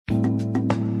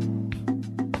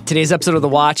Today's episode of The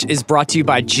Watch is brought to you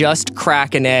by Just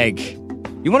Crack an Egg.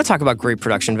 You want to talk about great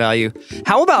production value?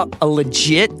 How about a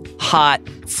legit, hot,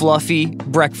 fluffy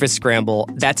breakfast scramble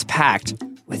that's packed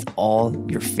with all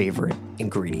your favorite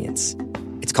ingredients?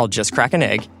 It's called Just Crack an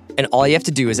Egg, and all you have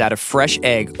to do is add a fresh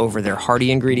egg over their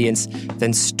hearty ingredients,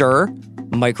 then stir,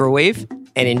 microwave,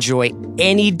 and enjoy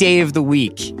any day of the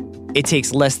week. It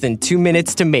takes less than 2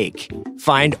 minutes to make.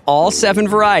 Find all 7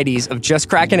 varieties of Just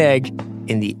Crack an Egg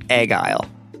in the egg aisle.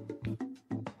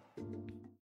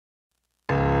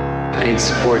 I need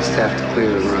support staff to clear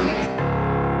the room.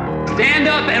 Stand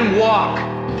up and walk,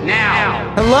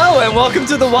 now. Hello and welcome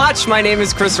to The Watch. My name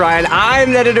is Chris Ryan. I'm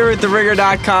an editor at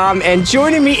TheRinger.com, and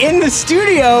joining me in the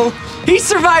studio, he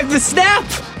survived the snap.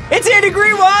 It's Andy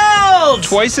Greenwald!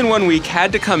 Twice in 1 week,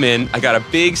 had to come in. I got a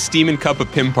big steaming cup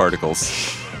of Pim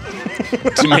particles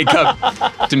to make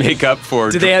up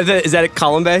for. Do they have that? Is that at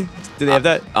Column Bay? Do they have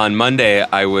that? On Monday,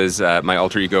 I was my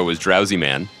alter ego was Drowsy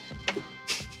Man.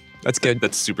 That's good.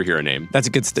 That's a superhero name. That's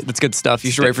good stuff. You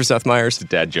should write for Seth Meyers. It's a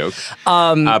dad joke.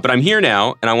 But I'm here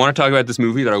now, and I want to talk about this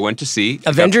movie that I went to see.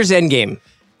 Avengers Endgame.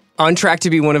 On track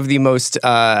to be one of the most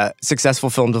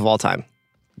successful films of all time.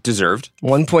 Deserved.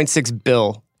 1.6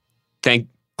 bill.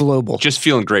 Global. Just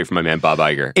feeling great for my man Bob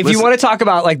Iger. If you want to talk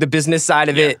about like the business side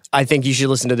of it, I think you should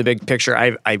listen to The Big Picture.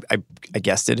 I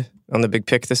guested on The Big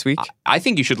Pick this week. I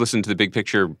think you should listen to The Big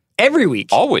Picture every week.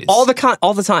 Always. All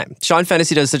the time. Sean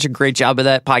Fennessy does such a great job of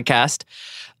that podcast.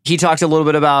 He talked a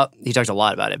lot about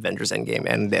Avengers Endgame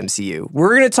and the MCU.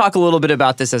 We're going to talk a little bit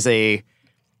about this as a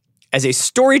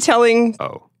storytelling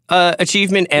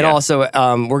achievement, and also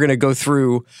we're going to go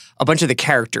through a bunch of the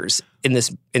characters in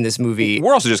this movie.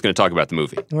 We're also just going to talk about the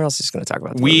movie. We're also just going to talk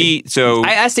about the movie.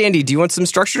 I asked Andy, do you want some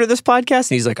structure to this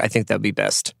podcast? And he's like, I think that'd be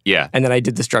best. Yeah. And then I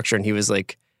did the structure, and he was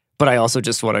like, but I also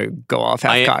just want to go off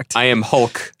half-cocked. I am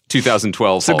Hulk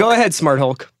 2012 So Hulk. go ahead, Smart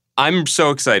Hulk. I'm so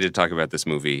excited to talk about this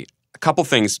movie. A couple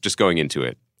things just going into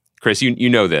it. Chris, you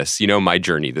know this. You know my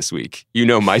journey this week. You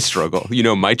know my struggle. You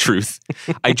know my truth.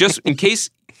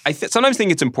 Sometimes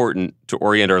think it's important to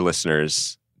orient our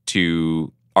listeners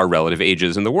to our relative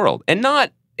ages in the world. And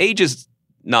age is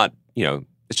not,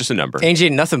 it's just a number. Age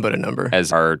ain't nothing but a number.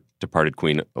 As our departed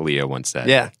Queen Aaliyah once said.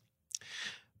 Yeah.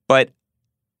 But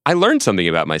I learned something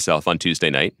about myself on Tuesday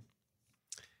night.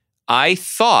 I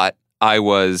thought I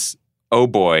was, oh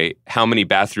boy, how many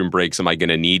bathroom breaks am I going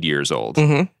to need years old?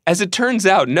 Mm-hmm. As it turns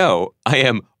out, no, I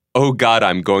am, oh God,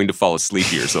 I'm going to fall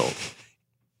asleep years old.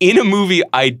 In a movie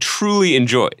I truly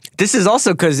enjoyed. This is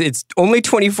also because it's only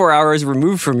 24 hours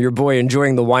removed from your boy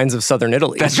enjoying the wines of Southern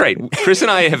Italy. That's right. Chris and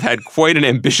I have had quite an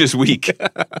ambitious week,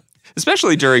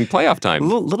 especially during playoff time. A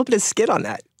little bit of skin on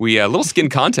that. A little skin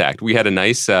contact. We had a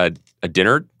nice a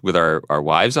dinner with our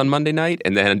wives on Monday night,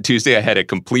 and then on Tuesday I had a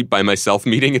complete by myself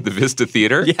meeting at the Vista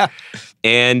Theater. Yeah.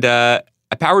 And I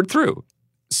powered through.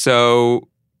 So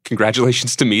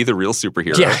congratulations to me, the real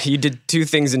superhero. Yeah, you did 2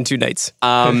 things in 2 nights.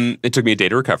 It took me a day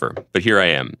to recover, but here I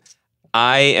am.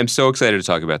 I am so excited to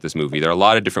talk about this movie. There are a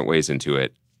lot of different ways into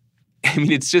it. I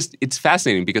mean, it's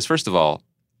fascinating because, first of all,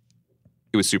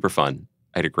 it was super fun.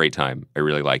 I had a great time. I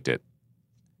really liked it.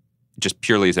 Just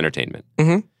purely as entertainment.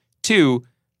 Mm-hmm. 2,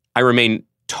 I remain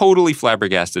totally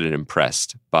flabbergasted and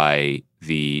impressed by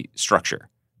the structure,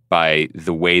 by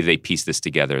the way they pieced this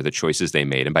together, the choices they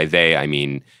made. And by they, I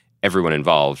mean everyone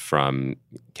involved, from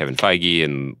Kevin Feige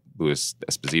and Louis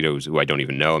Esposito, who I don't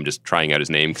even know. I'm just trying out his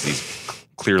name because he's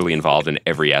clearly involved in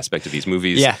every aspect of these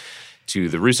movies. Yeah. To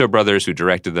the Russo brothers who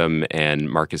directed them,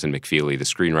 and Marcus and McFeely, the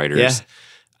screenwriters.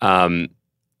 Yeah.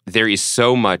 There is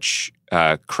so much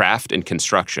craft and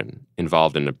construction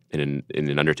involved in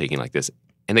an undertaking like this,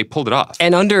 and they pulled it off.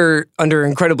 And under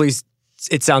incredibly,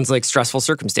 it sounds like, stressful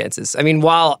circumstances. I mean,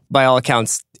 while by all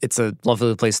accounts it's a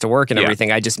lovely place to work and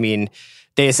everything, I just mean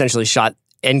they essentially shot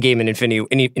Endgame and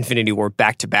Infinity War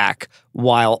back to back,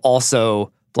 while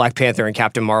also Black Panther and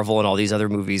Captain Marvel and all these other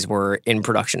movies were in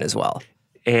production as well.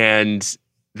 And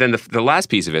then the last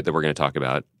piece of it that we're going to talk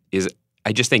about is,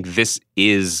 I just think this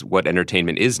is what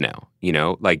entertainment is now.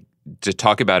 Like, to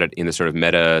talk about it in the sort of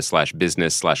meta /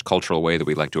 business / cultural way that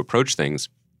we like to approach things.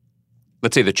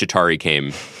 Let's say the Chitauri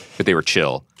came, but they were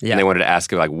chill. Yeah. And they wanted to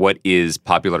ask, like, what is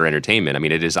popular entertainment? I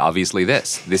mean, it is obviously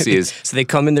this. This is... So they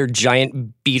come in their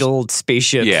giant beetle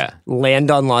spaceship, land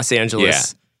on Los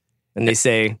Angeles, and they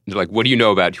say... They're like, what do you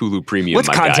know about Hulu Premium, what's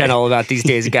content all about these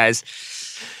days, guys?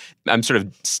 I'm sort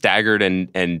of staggered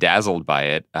and dazzled by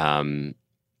it.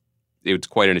 It was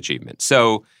quite an achievement.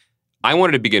 So I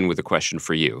wanted to begin with a question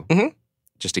for you,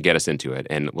 just to get us into it.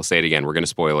 And we'll say it again. We're going to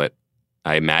spoil it.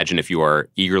 I imagine if you are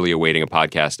eagerly awaiting a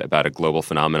podcast about a global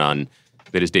phenomenon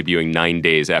that is debuting 9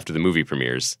 days after the movie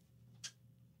premieres,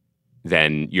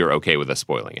 then you're okay with us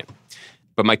spoiling it.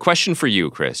 But my question for you,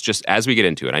 Chris, just as we get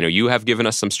into it, I know you have given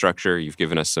us some structure, you've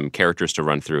given us some characters to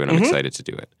run through, and I'm excited to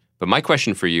do it. But my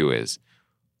question for you is,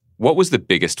 what was the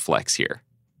biggest flex here?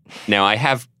 Now, I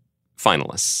have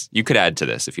finalists. You could add to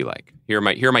this if you like. Here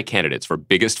are my candidates for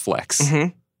biggest flex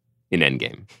in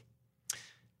Endgame.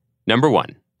 Number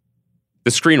 1,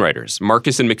 the screenwriters,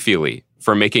 Marcus and McFeely,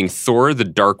 for making Thor: The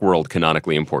Dark World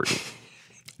canonically important.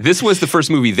 This was the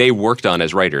first movie they worked on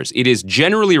as writers. It is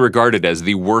generally regarded as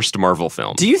the worst Marvel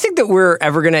film. Do you think that we're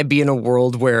ever going to be in a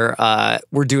world where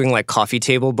we're doing like coffee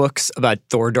table books about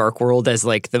Thor: Dark World as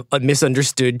like a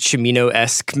misunderstood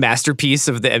Cimino-esque masterpiece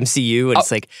of the MCU? And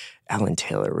it's like, Alan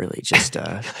Taylor really just...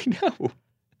 I know.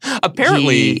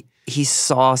 Apparently... He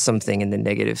saw something in the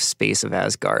negative space of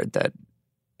Asgard that...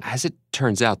 As it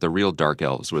turns out, the real Dark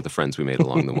Elves were the friends we made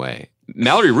along the way.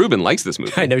 Mallory Rubin likes this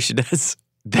movie. I know she does.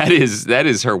 That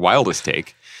is her wildest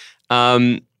take.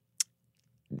 That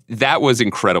was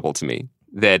incredible to me.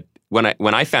 That when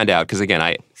I found out, because again,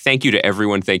 I thank you to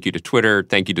everyone, thank you to Twitter,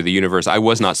 thank you to the universe. I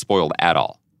was not spoiled at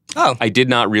all. Oh, I did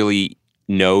not really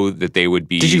know that they would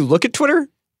be. Did you look at Twitter?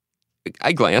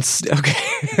 I glanced.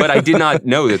 Okay, but I did not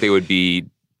know that they would be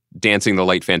dancing the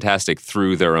light fantastic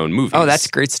through their own movies. Oh, that's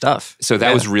great stuff. So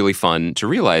that was really fun to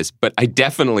realize. But I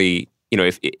definitely,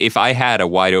 if I had a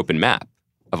wide open map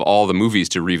of all the movies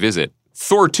to revisit,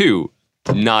 Thor 2,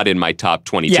 not in my top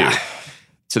 22. Yeah.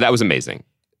 So that was amazing.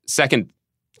 Second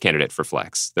candidate for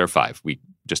flex. There are 5.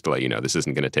 Just to let you know, this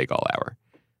isn't going to take all hour.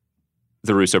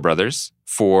 The Russo brothers,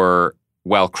 for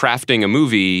while crafting a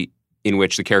movie in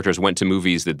which the characters went to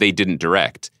movies that they didn't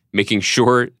direct, making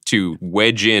sure to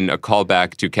wedge in a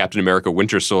callback to Captain America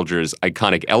Winter Soldier's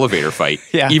iconic elevator fight,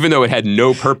 even though it had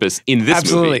no purpose in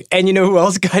this movie. And you know who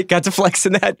else got to flex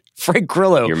in that? Frank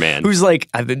Grillo. Your man. Who's like,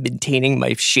 I've been maintaining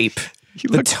my shape.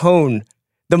 Tone.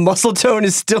 The muscle tone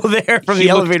is still there from the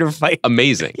elevator fight.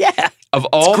 Amazing. Yeah. Of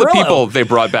all the people they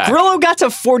brought back. Grillo got to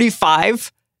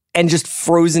 45 and just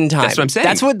frozen time. That's what I'm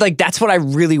saying. That's what I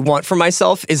really want for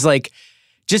myself is like,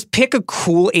 just pick a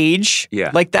cool age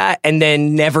like that and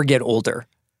then never get older.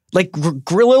 Like,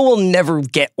 Grillo will never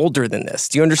get older than this.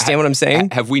 Do you understand what I'm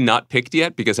saying? Have we not picked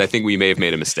yet? Because I think we may have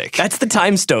made a mistake. That's the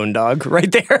time stone, dog, right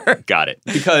there. Got it.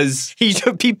 Because he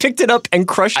picked it up and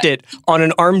crushed it on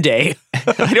an arm day.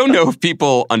 I don't know if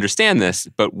people understand this,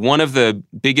 but one of the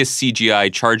biggest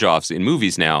CGI charge-offs in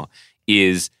movies now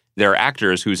is there are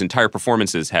actors whose entire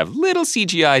performances have little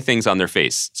CGI things on their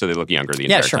face so they look younger the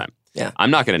entire time. Yeah.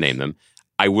 I'm not going to name them.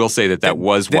 I will say that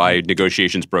was why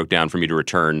negotiations broke down for me to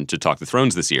return to Talk the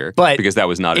Thrones this year. But because that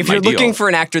was not in my deal. If you're looking for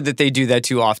an actor that they do that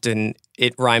too often,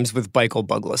 it rhymes with Michael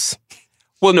Douglas.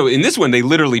 Well, no, in this one, they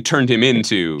literally turned him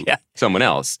into someone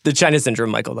else. The China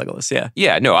Syndrome Michael Douglas, yeah.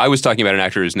 Yeah, no, I was talking about an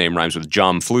actor whose name rhymes with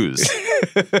Jom Flues.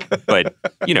 but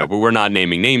we're not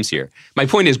naming names here. My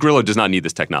point is Grillo does not need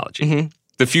this technology. Mm-hmm.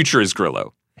 The future is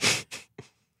Grillo.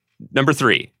 Number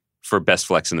 3 for best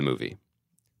flex in the movie.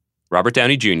 Robert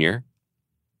Downey Jr.,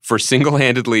 for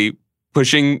single-handedly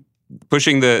pushing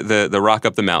the rock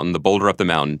up the mountain, the boulder up the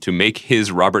mountain, to make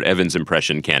his Robert Evans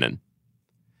impression canon.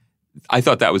 I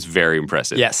thought that was very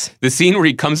impressive. Yes. The scene where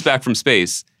he comes back from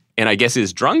space and I guess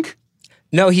is drunk?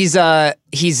 No, he's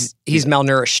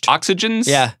malnourished. Oxygen's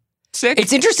sick?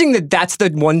 It's interesting that that's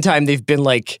the one time they've been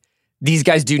like, these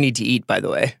guys do need to eat, by the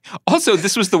way. Also,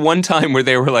 this was the one time where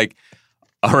they were like,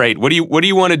 all right, what do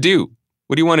you want to do?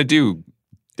 What do you want to do,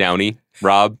 Downey?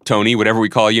 Rob, Tony, whatever we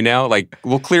call you now, like,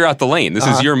 we'll clear out the lane. This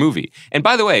is your movie. And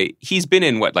by the way, he's been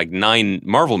in 9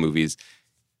 Marvel movies.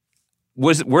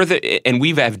 And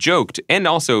we have joked, and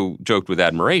also joked with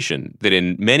admiration, that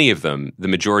in many of them, the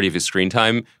majority of his screen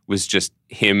time was just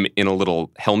him in a little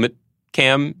helmet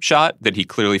cam shot that he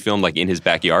clearly filmed in his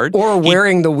backyard. Or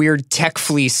wearing the weird tech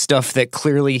fleece stuff that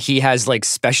clearly he has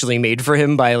specially made for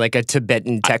him by a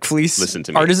Tibetan tech fleece listen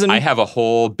to me. artisan. I have a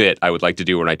whole bit I would like to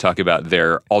do when I talk about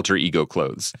their alter ego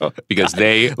clothes because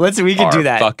we can do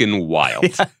that. Fucking wild.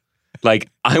 Yeah.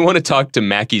 I want to talk to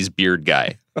Mackey's beard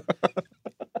guy.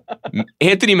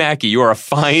 Anthony Mackie, you are a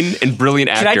fine and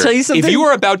brilliant actor. Can I tell you something? If you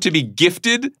are about to be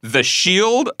gifted the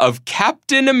shield of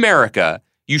Captain America,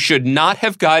 you should not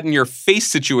have gotten your face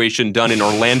situation done in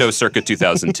Orlando circa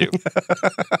 2002.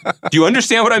 Do you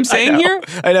understand what I'm saying here?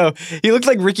 I know. He looked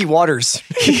like Ricky Waters.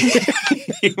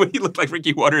 He looked like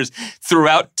Ricky Waters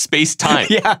throughout space-time.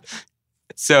 Yeah.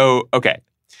 So, okay.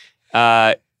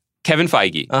 Kevin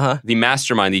Feige, the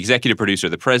mastermind, the executive producer,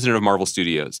 the president of Marvel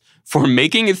Studios, for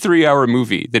making a 3-hour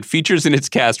movie that features in its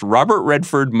cast Robert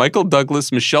Redford, Michael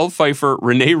Douglas, Michelle Pfeiffer,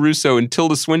 Rene Russo, and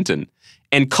Tilda Swinton.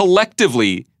 And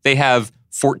collectively, they have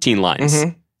 14 lines.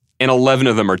 Mm-hmm. and 11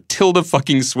 of them are Tilda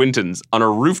fucking Swintons on a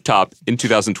rooftop in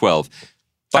 2012.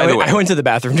 By the way, I went to the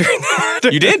bathroom during that.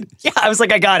 You did? Yeah, I was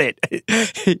like, I got it.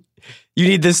 You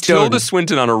need this stone. Tilda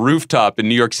Swinton on a rooftop in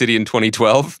New York City in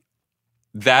 2012.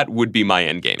 That would be my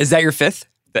endgame. Is that your fifth?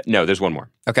 No, there's one more.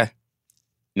 Okay.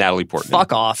 Natalie Portman.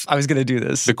 Fuck off. I was going to do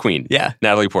this. The Queen. Yeah.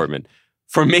 Natalie Portman.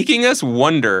 For making us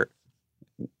wonder,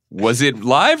 was it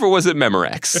live or was it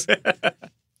Memorex?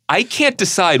 I can't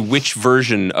decide which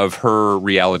version of her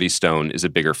reality stone is a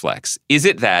bigger flex. Is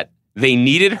it that they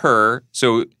needed her,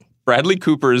 so Bradley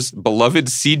Cooper's beloved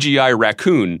CGI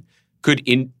raccoon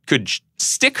could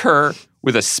stick her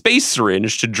with a space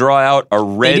syringe to draw out a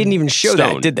red They didn't even show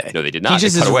stone. that, did they? No, they did not. He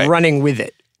just They cut is away. running with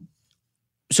it.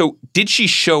 So did she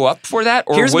show up for that,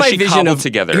 or Here's was my she vision cobbled of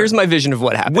together? Here's my vision of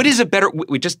what happened. What is a better?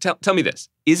 Wait, just tell me this.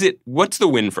 What's the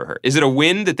win for her? Is it a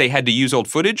win that they had to use old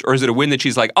footage, or is it a win that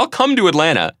she's like, I'll come to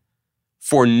Atlanta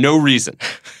for no reason?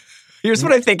 Here's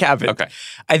what I think happened. Okay.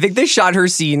 I think they shot her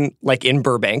scene like in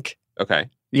Burbank, Okay.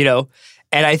 you know,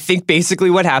 and I think basically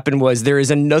what happened was there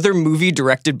is another movie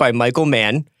directed by Michael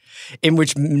Mann in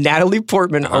which Natalie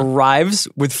Portman arrives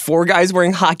with 4 guys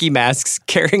wearing hockey masks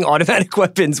carrying automatic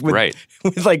weapons with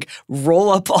like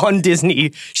roll up on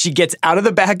Disney. She gets out of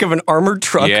the back of an armored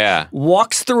truck,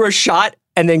 walks through a shot,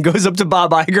 and then goes up to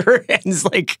Bob Iger and is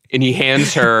like, and he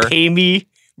hands her, pay me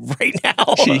right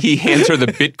now. He hands her the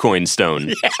Bitcoin stone.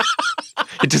 Yeah.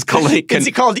 It's just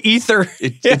called Ether.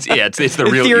 It's the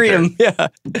real Ethereum. Ether. Yeah.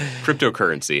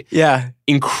 Cryptocurrency. Yeah.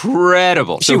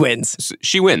 Incredible. She wins.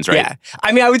 She wins, right? Yeah.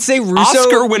 I mean, I would say Russo.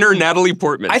 Oscar winner Natalie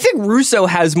Portman. I think Russo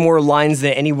has more lines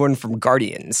than anyone from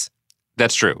Guardians.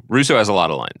 That's true. Russo has a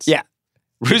lot of lines. Yeah.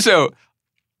 Russo,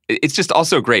 it's just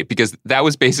also great because that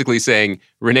was basically saying,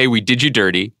 Renee, we did you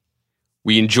dirty.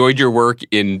 We enjoyed your work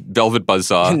in Velvet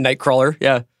Buzzsaw. Nightcrawler,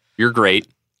 yeah. You're great.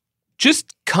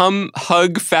 Just come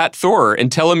hug Fat Thor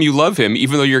and tell him you love him,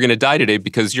 even though you're going to die today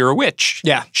because you're a witch.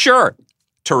 Yeah. Sure.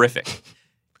 Terrific.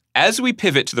 As we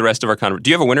pivot to the rest of our conversation, do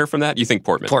you have a winner from that? You think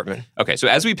Portman? Portman. Okay, so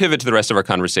as we pivot to the rest of our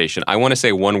conversation, I want to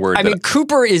say one word. I mean,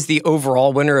 Cooper is the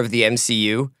overall winner of the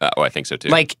MCU. I think so too.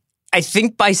 Like, I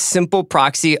think by simple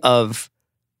proxy of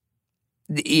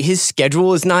his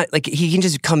schedule is not, like, he can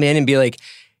just come in and be like,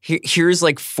 here's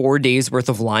like 4 days worth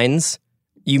of lines.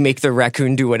 You make the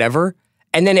raccoon do whatever.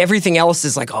 And then everything else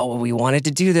is like, oh, well, we wanted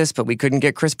to do this, but we couldn't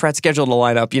get Chris Pratt's schedule to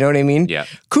line up. You know what I mean? Yeah.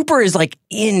 Cooper is like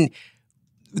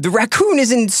the raccoon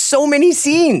is in so many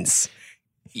scenes.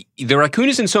 The raccoon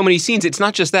is in so many scenes. It's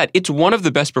not just that. It's one of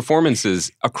the best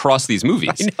performances across these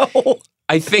movies. I know.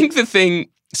 I think the thing,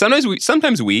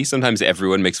 sometimes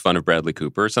everyone makes fun of Bradley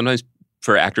Cooper. Sometimes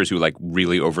for actors who like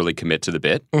really overly commit to the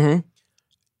bit. Mm-hmm.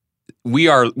 We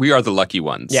are the lucky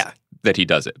ones. Yeah. That he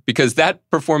does it, because that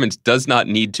performance does not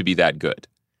need to be that good.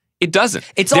 It doesn't.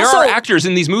 There are actors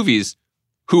in these movies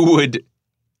who would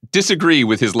disagree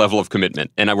with his level of commitment,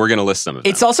 and we're going to list some of them.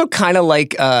 It's also kind of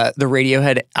like the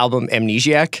Radiohead album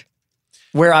Amnesiac,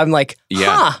 where I'm like,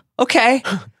 okay,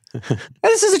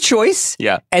 this is a choice.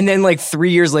 Yeah. And then like 3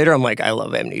 years later, I'm like, I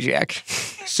love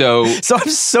Amnesiac. So I'm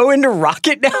so into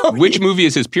Rocket now. Which movie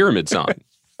is his pyramid song?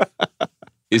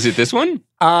 Is it this one?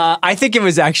 I think it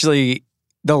was actually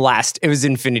it was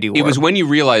Infinity War. It was when you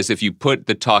realized if you put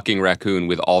the talking raccoon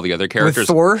with all the other characters, with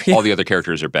Thor? Yeah. All the other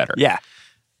characters are better. Yeah.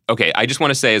 Okay, I just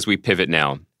want to say as we pivot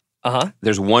now,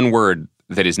 there's one word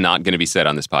that is not going to be said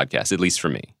on this podcast, at least for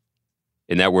me.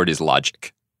 And that word is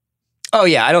logic. Oh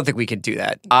yeah, I don't think we could do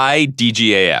that.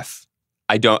 DGAF.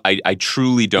 I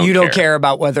truly don't care. You don't care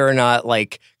about whether or not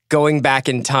like going back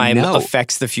in time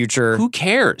affects the future. Who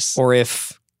cares? Or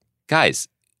if... Guys,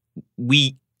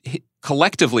 we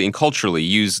collectively and culturally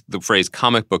use the phrase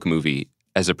comic book movie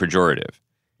as a pejorative.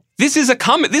 This is a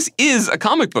comic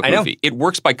book movie. It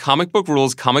works by comic book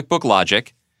rules, comic book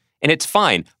logic, and it's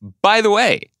fine. By the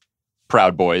way,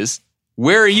 Proud Boys,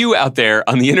 where are you out there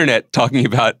on the internet talking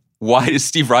about why does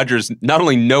Steve Rogers not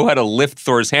only know how to lift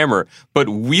Thor's hammer, but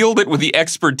wield it with the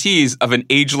expertise of an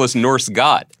ageless Norse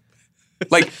god?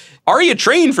 Like, Arya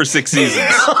trained for 6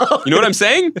 seasons. You know what I'm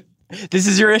saying? This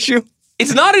is your issue?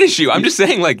 It's not an issue. I'm just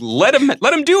saying, like, let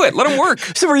him do it. Let him work.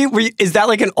 So were you, is that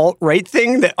like an alt-right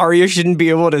thing that Arya shouldn't be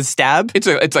able to stab? It's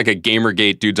like a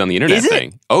Gamergate dudes on the internet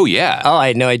thing. Oh yeah. Oh, I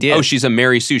had no idea. Oh, she's a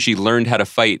Mary Sue. She learned how to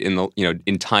fight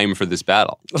in time for this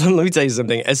battle. Let me tell you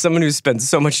something. As someone who spends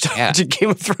so much time watching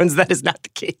Game of Thrones, that is not the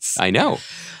case. I know.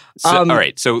 So, all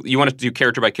right. So you want to do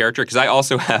character by character? Because I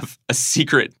also have a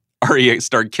secret Arya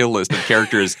Stark kill list of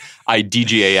characters I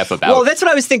DGAF about. Well, that's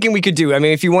what I was thinking we could do. I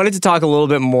mean, if you wanted to talk a little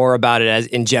bit more about it as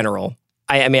in general,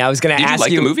 I mean, I was going to ask you.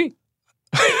 Did you like the movie?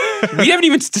 We haven't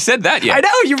even said that yet. I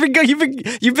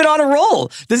know you've been on a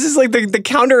roll. This is like the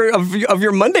counter of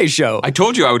your Monday show. I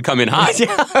told you I would come in hot.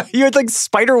 Yeah, you had like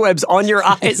spider webs on your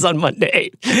eyes on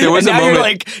Monday. There was and a now moment. You're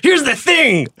like, here's the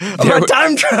thing about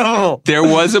time travel. There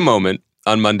was a moment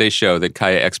on Monday's show that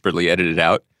Kaya expertly edited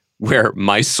out where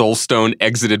my soul stone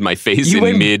exited my face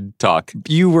in mid-talk.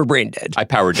 You were brain dead. I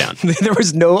powered down. There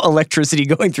was no electricity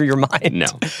going through your mind.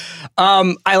 No.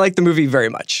 I like the movie very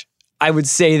much. I would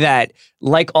say that,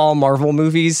 like all Marvel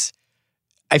movies,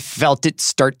 I felt it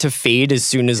start to fade as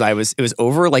soon as it was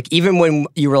over. Like, even when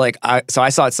you were like, so I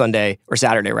saw it Sunday, or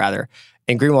Saturday rather,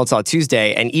 and Greenwald saw it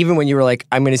Tuesday, and even when you were like,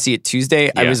 I'm going to see it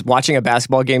Tuesday, I was watching a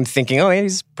basketball game thinking, oh,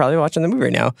 he's probably watching the movie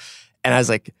right now. And I was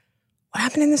like, what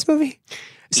happened in this movie?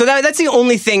 So that's the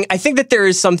only thing. I think that there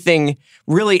is something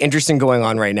really interesting going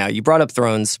on right now. You brought up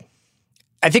Thrones.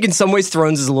 I think in some ways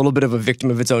Thrones is a little bit of a victim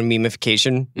of its own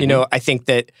memification. You know, I think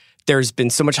that there's been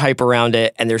so much hype around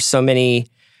it, and there's so many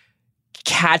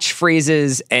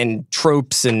catchphrases and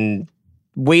tropes and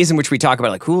ways in which we talk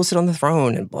about, like, who will sit on the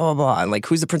throne and blah, blah, blah, and like,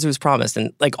 who's the prince who was promised.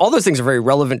 And like, all those things are very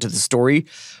relevant to the story,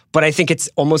 but I think it's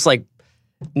almost like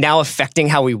now affecting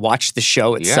how we watch the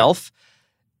show itself.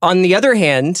 Yeah. On the other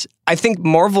hand, I think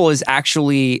Marvel is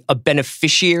actually a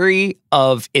beneficiary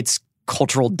of its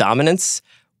cultural dominance,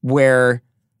 where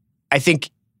I think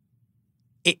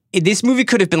this movie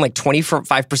could have been like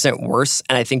 25% worse,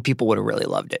 and I think people would have really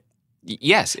loved it.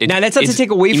 Yes. Now, that's not to take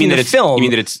away from the film. You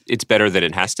mean that it's better than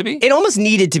it has to be? It almost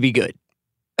needed to be good.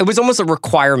 It was almost a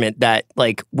requirement that,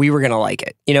 like, we were going to like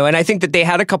it. You know, and I think that they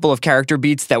had a couple of character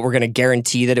beats that were going to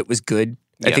guarantee that it was good.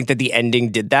 Yeah. I think that the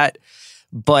ending did that.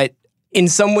 But in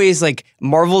some ways, like,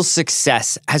 Marvel's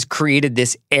success has created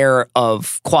this air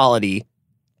of quality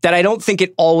that I don't think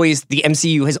the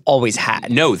MCU has always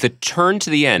had. No, the turn to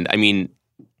the end, I mean,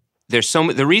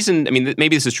 the reason, I mean,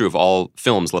 maybe this is true of all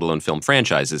films, let alone film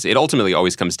franchises. It ultimately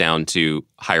always comes down to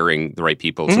hiring the right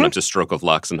people. Sometimes a stroke of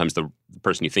luck. Sometimes the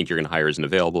person you think you're going to hire isn't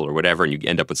available or whatever, and you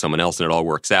end up with someone else and it all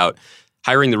works out.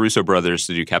 Hiring the Russo brothers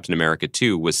to do Captain America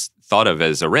 2 was thought of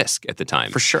as a risk at the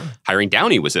time. For sure. Hiring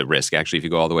Downey was a risk, actually, if you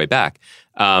go all the way back.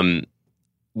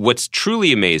 What's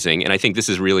truly amazing, and I think this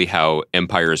is really how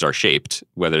empires are shaped,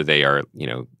 whether they are,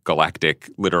 galactic,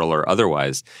 literal, or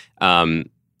otherwise,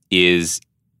 is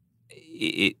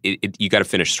you got to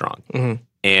finish strong. Mm-hmm.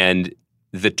 And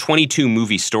the 22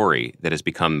 movie story that has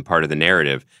become part of the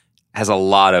narrative has a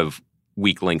lot of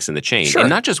weak links in the chain. Sure.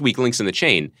 And not just weak links in the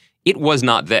chain. It was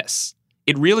not this.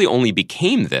 It really only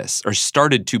became this, or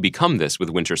started to become this,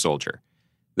 with Winter Soldier.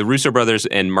 The Russo brothers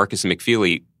and Marcus and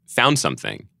McFeely found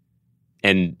something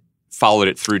and followed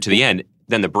it through to the end.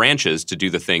 Then the branches to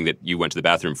do the thing that you went to the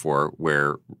bathroom for,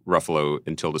 where Ruffalo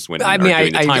and Tilda Swinton are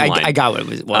doing the timeline. I got what it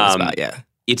was about, yeah.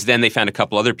 It's then they found a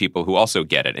couple other people who also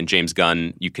get it. And James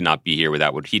Gunn, you cannot be here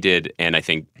without what he did. And I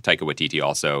think Taika Waititi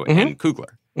also, and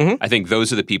Coogler. Mm-hmm. I think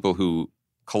those are the people who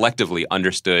collectively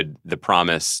understood the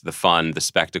promise, the fun, the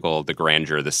spectacle, the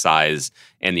grandeur, the size,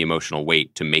 and the emotional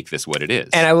weight to make this what it is.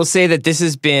 And I will say that this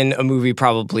has been a movie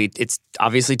it's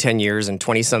obviously 10 years and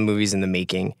 20-some movies in the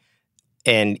making.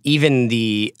 And even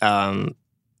even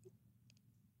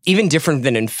different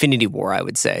than Infinity War, I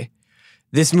would say.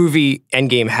 This movie,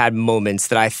 Endgame, had moments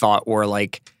that I thought were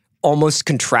like almost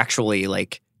contractually,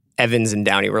 like Evans and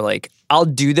Downey were like, I'll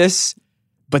do this,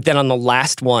 but then on the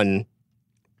last one,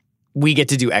 we get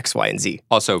to do X, Y, and Z.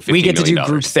 Also, $15 we get to do million.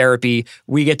 Group therapy.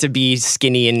 We get to be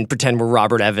skinny and pretend we're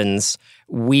Robert Evans.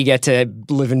 We get to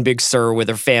live in Big Sur with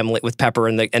our family, with Pepper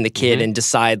and the kid, and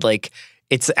decide like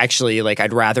it's actually like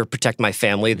I'd rather protect my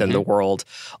family than the world.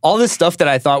 All this stuff that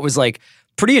I thought was like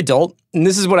pretty adult. And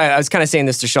this is what I was kind of saying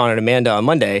this to Sean and Amanda on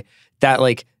Monday, that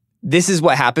like this is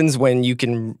what happens when you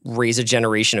can raise a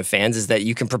generation of fans, is that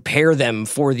you can prepare them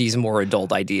for these more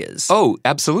adult ideas. Oh,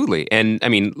 absolutely. And I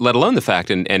mean, let alone the fact,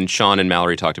 and Sean and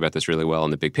Mallory talked about this really well in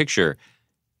the big picture,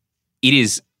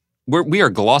 we are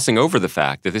glossing over the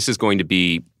fact that this is going to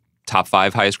be top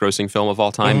 5 highest grossing film of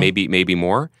all time, maybe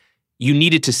more. You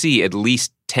needed to see at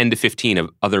least 10 to 15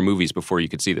 of other movies before you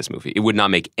could see this movie. It would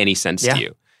not make any sense to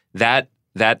you.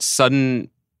 That sudden,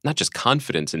 not just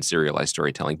confidence in serialized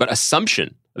storytelling, but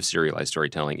assumption of serialized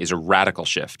storytelling is a radical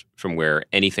shift from where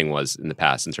anything was in the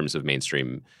past in terms of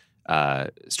mainstream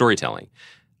storytelling.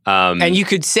 And you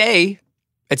could say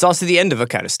it's also the end of a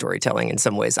kind of storytelling in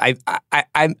some ways.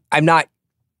 I'm not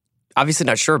obviously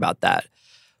not sure about that,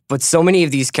 but so many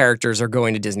of these characters are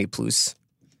going to Disney Plus,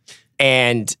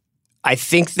 and I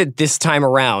think that this time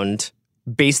around,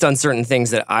 based on certain things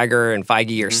that Iger and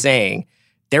Feige are saying,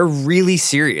 they're really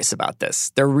serious about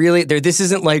this. This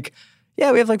isn't like,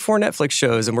 yeah, we have like 4 Netflix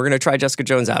shows and we're going to try Jessica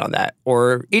Jones out on that,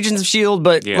 or Agents of S.H.I.E.L.D.,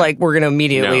 but like we're going to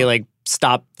immediately like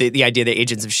stop the idea that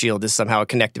Agents of S.H.I.E.L.D. is somehow a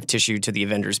connective tissue to the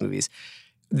Avengers movies.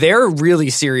 They're really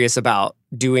serious about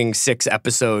doing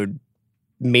 6-episode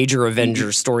major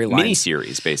Avengers storylines.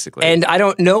 Miniseries, basically. And I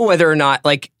don't know whether or not,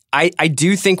 like, I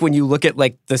do think when you look at,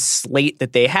 like, the slate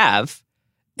that they have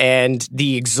and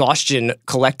the exhaustion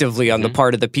collectively on the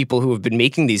part of the people who have been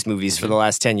making these movies for the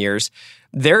last 10 years,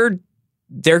 there's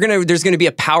going to be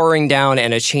a powering down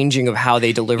and a changing of how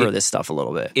they deliver this stuff a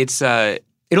little bit.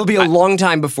 It'll be a long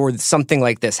time before something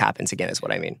like this happens again, is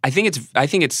what I mean. I think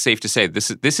it's safe to say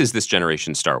this is this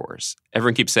generation's Star Wars.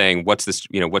 Everyone keeps saying, what's this,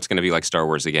 what's going to be like Star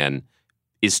Wars again?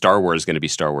 Is Star Wars going to be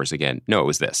Star Wars again? No, it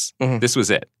was this. This was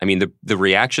it. I mean, the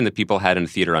reaction that people had in a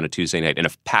theater on a Tuesday night, in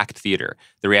a packed theater,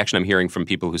 the reaction I'm hearing from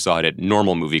people who saw it at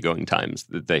normal movie-going times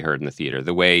that they heard in the theater,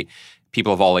 the way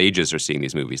people of all ages are seeing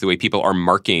these movies, the way people are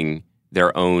marking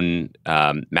their own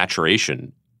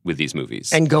maturation with these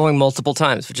movies. And going multiple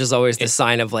times, which is always the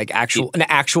sign of like an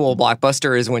actual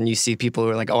blockbuster, is when you see people who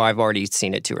are like, oh, I've already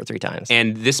seen it 2 or 3 times.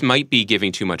 And this might be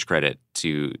giving too much credit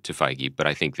to Feige, but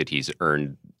I think that he's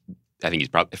earned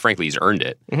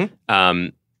it.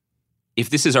 If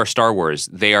this is our Star Wars,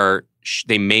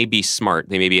 they may be smart,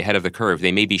 they may be ahead of the curve,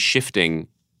 they may be shifting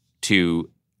to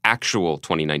actual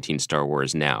 2019 Star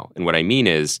Wars now. And what I mean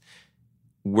is,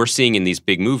 we're seeing in these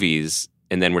big movies,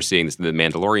 and then we're seeing the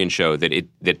Mandalorian show,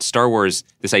 that Star Wars,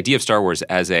 this idea of Star Wars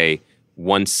as a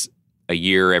once a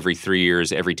year, every 3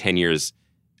 years, every 10 years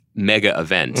mega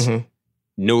event,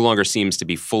 no longer seems to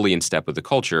be fully in step with the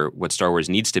culture. What Star Wars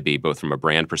needs to be, both from a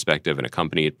brand perspective and a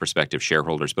company perspective,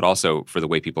 shareholders, but also for the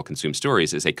way people consume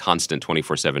stories, is a constant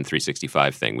 24/7,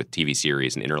 365 thing with TV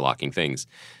series and interlocking things.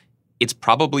 It's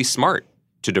probably smart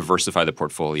to diversify the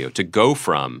portfolio, to go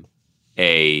from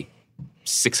a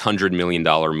 $600 million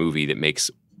movie that makes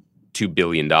 $2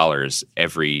 billion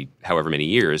every however many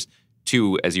years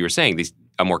to, as you were saying,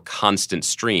 a more constant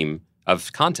stream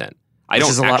of content. Which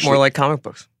is a lot more like comic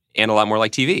books. And a lot more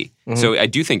like TV. So I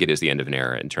do think it is the end of an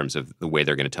era in terms of the way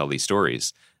they're going to tell these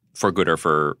stories, for good or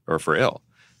for ill.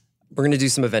 We're going to do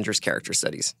some Avengers character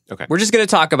studies. Okay. We're just going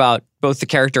to talk about both the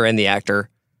character and the actor.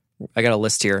 I got a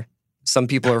list here. Some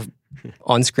people are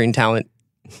on-screen talent.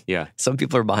 Yeah. Some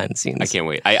people are behind the scenes. I can't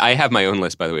wait. I have my own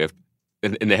list, by the way.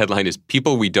 And the headline is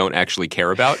people we don't actually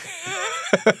care about.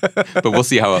 But we'll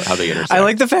see how they intersect. I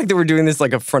like the fact that we're doing this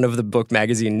like a front of the book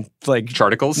magazine, like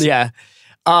charticles. Yeah.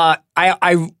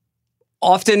 I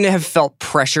often have felt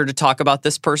pressure to talk about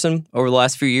this person over the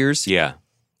last few years. Yeah.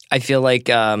 I feel like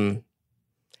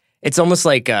it's almost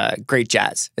like great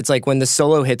jazz. It's like when the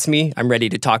solo hits me, I'm ready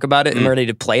to talk about it. I'm ready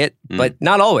to play it, but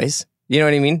not always. You know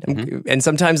what I mean? And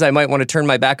sometimes I might want to turn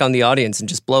my back on the audience and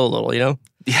just blow a little,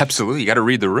 Yeah, absolutely. You got to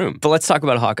read the room. But let's talk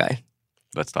about Hawkeye.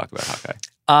 Let's talk about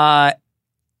Hawkeye.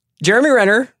 Jeremy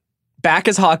Renner, back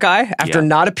as Hawkeye after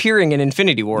not appearing in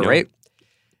Infinity War, right?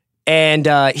 And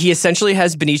he essentially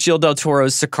has Benicio del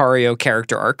Toro's Sicario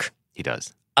character arc. He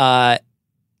does.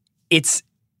 It's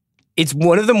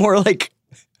one of the more like,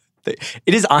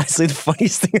 it is honestly the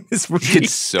funniest thing in this movie.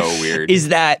 It's so weird. Is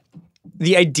that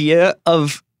the idea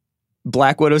of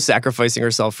Black Widow sacrificing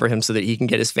herself for him so that he can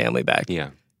get his family back. Yeah.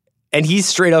 And he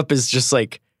straight up is just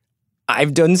like,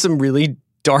 I've done some really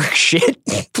dark shit.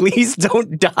 Please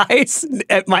don't die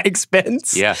at my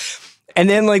expense. Yeah. And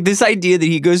then like this idea that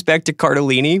he goes back to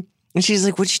Cardellini and she's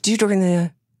like, what'd you do during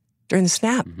the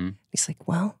snap? He's like,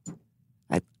 well,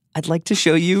 I'd like to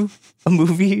show you a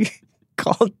movie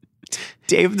called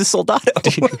Day of the Soldado.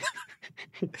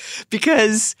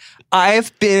 Because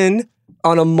I've been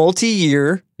on a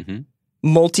multi-year,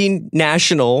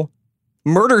 multinational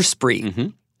murder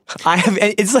spree. I have.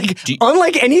 It's like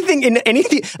unlike anything in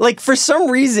anything. Like for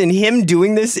some reason, him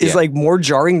doing this is like more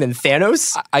jarring than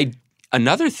Thanos.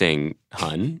 Another thing,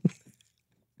 hun.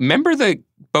 Remember the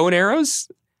bow and arrows?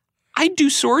 I do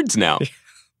swords now.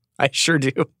 I sure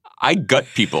do. I gut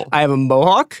people. I have a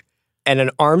mohawk and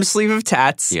an arm sleeve of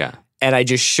tats. Yeah. And I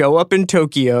just show up in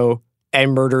Tokyo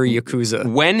and murder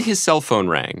Yakuza. When his cell phone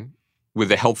rang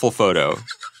with a helpful photo,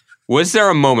 was there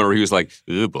a moment where he was like,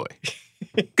 oh boy?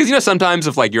 Because, sometimes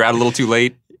if like you're out a little too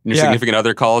late and your significant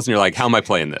other calls and you're like, how am I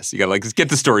playing this? You got to like, just get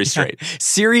the story straight.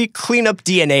 Siri, clean up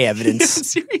DNA evidence.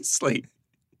 Seriously.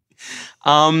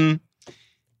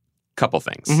 Couple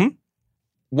things.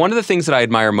 One of the things that I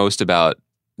admire most about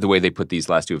the way they put these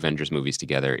last 2 Avengers movies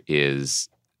together is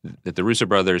that the Russo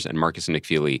brothers and Marcus and Nick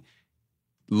Fury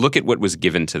look at what was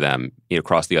given to them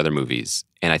across the other movies.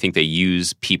 And I think they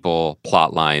use people,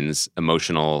 plot lines,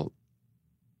 emotional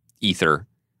ether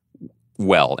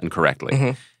well and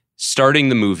correctly. Starting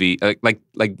the movie, like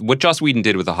what Joss Whedon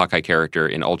did with the Hawkeye character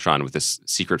in Ultron with this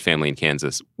secret family in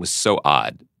Kansas was so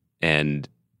odd and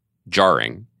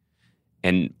jarring.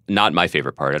 and not my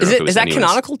favorite part. I don't know if it was Is that anyone's.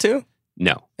 canonical too?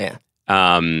 No. Yeah.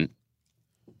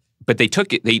 But they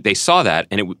took it. They saw that,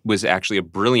 and it was actually a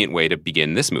brilliant way to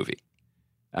begin this movie.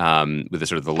 With the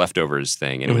sort of the leftovers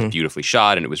thing, and it was beautifully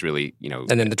shot, and it was really, And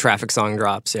then the traffic song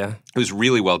drops, yeah. it was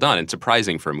really well done and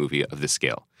surprising for a movie of this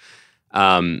scale.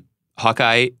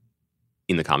 Hawkeye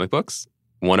in the comic books,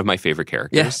 one of my favorite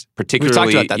characters, Yeah. particularly We've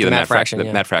talked about that, the Matt Fraction, the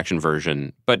yeah. Matt Fraction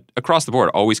version, but across the board,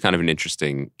 always kind of an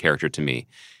interesting character to me.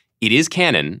 It is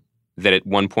canon that at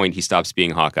one point he stops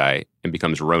being Hawkeye and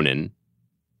becomes Ronin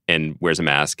and wears a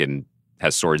mask and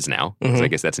has swords now. So I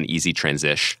guess that's an easy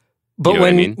transition. But You know what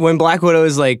I mean? when Black Widow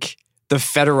is like, the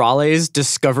Federales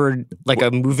discovered like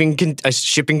a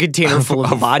shipping container full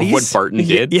of bodies. What Barton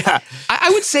did? Yeah.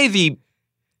 I would say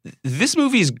this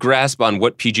movie's grasp on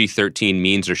what PG-13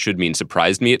 means or should mean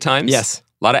surprised me at times. Yes.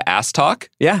 A lot of ass talk.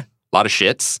 Yeah. A lot of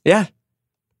shits. Yeah.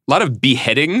 A lot of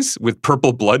beheadings with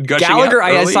purple blood gushing Gallagher,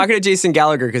 out I was early. talking to Jason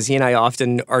Gallagher because he and I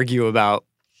often argue about,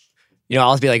 I'll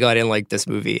always be like, oh, I didn't like this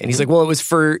movie. And he's like, well, it was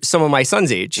for some of my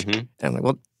son's age. And I'm like,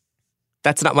 well,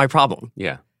 that's not my problem.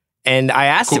 Yeah. And I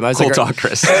asked him, I was cool like, talk,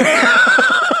 Chris.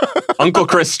 Uncle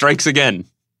Chris strikes again.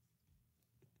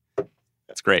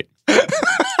 That's great.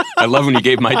 I love when you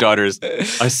gave my daughters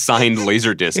a signed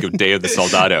laser disc of Day of the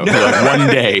Soldado. You're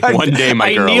like, one day,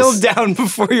 my girls. I kneeled down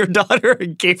before your daughter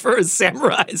and gave her a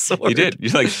samurai sword. You did.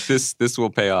 You're like, this will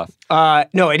pay off.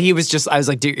 No, and he was just, I was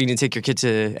like, dude, you need to take your kid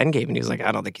to Endgame. And he was like,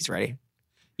 I don't think he's ready.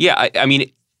 Yeah, I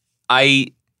mean,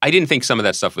 I didn't think some of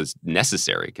that stuff was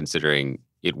necessary, considering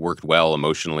it worked well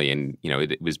emotionally, and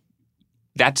it was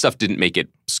that stuff didn't make it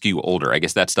skew older. I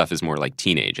guess that stuff is more like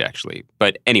teenage, actually.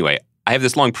 But anyway, I have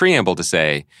this long preamble to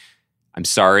say, I'm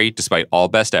sorry, despite all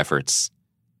best efforts,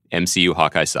 MCU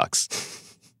Hawkeye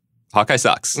sucks. Hawkeye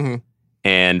sucks.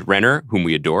 And Renner, whom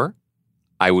we adore,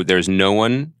 there's no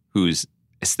one whose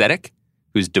aesthetic,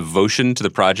 whose devotion to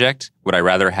the project would I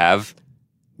rather have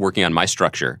working on my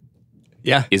structure.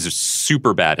 Yeah. Is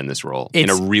super bad in this role in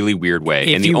a really weird way.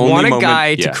 If and the you only want a moment,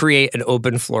 guy to create an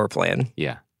open floor plan,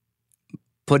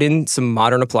 put in some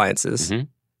modern appliances,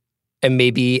 and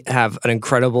maybe have an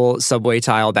incredible subway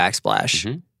tile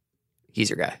backsplash, he's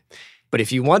your guy. But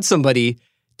if you want somebody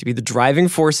to be the driving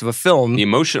force of a film, the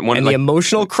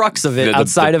emotional crux of it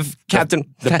outside of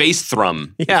Captain... The bass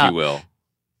thrum, if you will.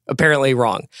 Apparently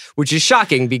wrong, which is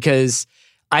shocking because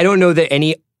I don't know that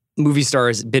any movie star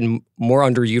has been more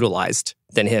underutilized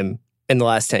than him in the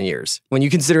last 10 years. When you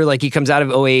consider like he comes out of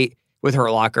 2008 with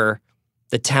Hurt Locker,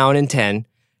 The Town in 10,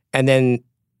 and then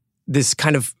this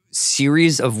kind of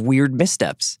series of weird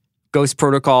missteps. Ghost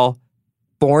Protocol,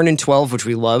 Born in 12, which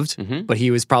we loved, but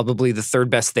he was probably the third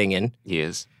best thing in. He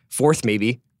is. Fourth,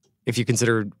 maybe, if you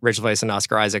consider Rachel Weisz and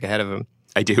Oscar Isaac ahead of him.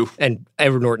 I do. And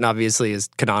Edward Norton obviously is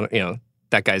canonical,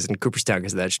 that guy's in Cooperstown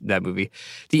because of that movie.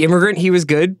 The Immigrant, he was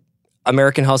good.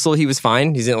 American Hustle, he was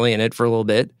fine. He's only in it for a little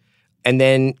bit. And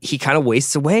then he kind of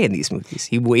wastes away in these movies.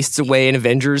 He wastes away in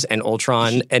Avengers and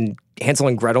Ultron and Hansel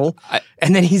and Gretel.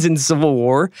 And then he's in Civil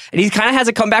War. And he kind of has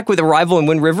a comeback with Arrival and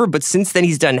Wind River. But since then,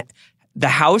 he's done The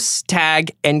House,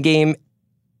 Tag, Endgame.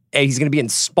 And he's going to be in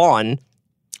Spawn.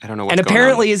 I don't know what's And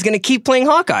apparently is going to keep playing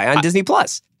Hawkeye on Disney+.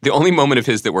 The only moment of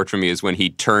his that worked for me is when he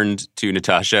turned to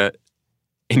Natasha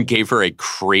and gave her a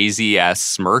crazy ass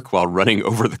smirk while running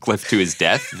over the cliff to his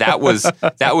death. That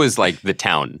was like The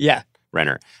Town. Yeah.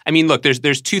 Renner. I mean, look,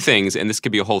 there's two things, and this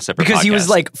could be a whole separate because podcast. he was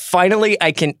like, finally,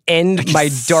 I can end my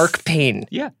dark pain.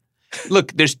 Yeah.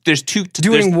 Look, there's two...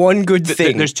 Doing one good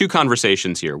thing. There's two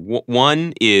conversations here.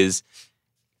 One is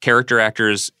character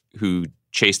actors who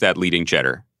chase that leading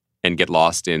cheddar and get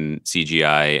lost in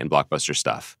CGI and blockbuster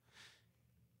stuff.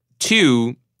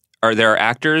 Two, there are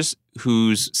actors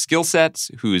whose skill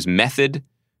sets, whose method,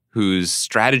 whose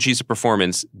strategies of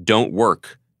performance don't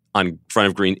work in front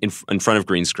of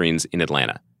green screens in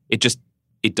Atlanta.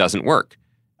 It doesn't work.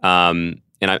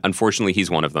 Unfortunately, he's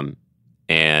one of them,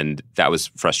 and that was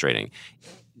frustrating.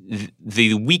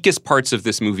 The weakest parts of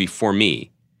this movie for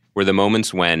me were the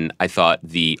moments when I thought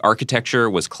the architecture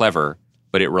was clever,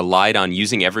 but it relied on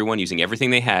using everything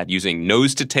they had, using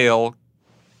nose to tail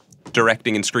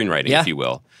directing and screenwriting, if you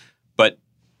will. But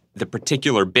the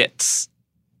particular bits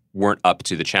weren't up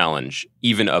to the challenge,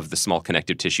 even of the small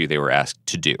connective tissue they were asked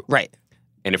to do. Right.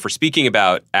 And if we're speaking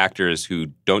about actors who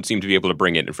don't seem to be able to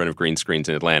bring it in front of green screens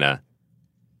in Atlanta,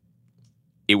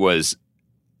 it was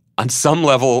on some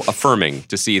level affirming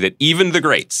to see that even the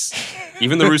greats,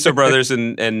 even the Russo brothers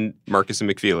and Marcus and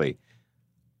McFeely,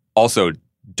 also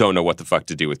don't know what the fuck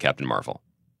to do with Captain Marvel.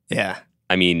 Yeah.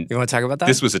 I mean, you want to talk about that?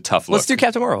 This was a tough look. Let's do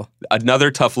Captain Marvel.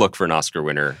 Another tough look for an Oscar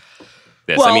winner.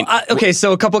 Well, okay,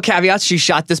 so a couple caveats. She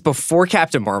shot this before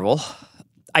Captain Marvel.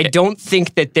 I don't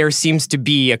think that there seems to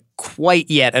be quite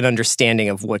yet an understanding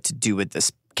of what to do with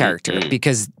this character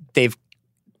because they've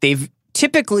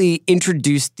typically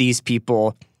introduced these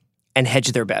people and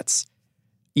hedged their bets.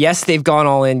 Yes, they've gone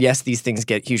all in. Yes, these things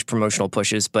get huge promotional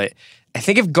pushes, but I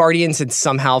think if Guardians had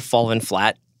somehow fallen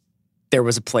flat, there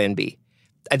was a plan B.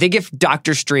 I think if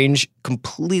Doctor Strange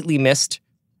completely missed,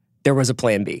 there was a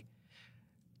plan B.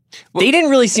 Well, they didn't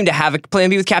really seem to have a plan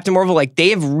B with Captain Marvel. Like,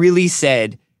 they have really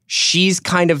said she's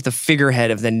kind of the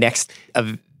figurehead of the next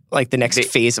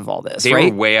phase of all this. They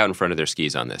right? were way out in front of their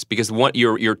skis on this because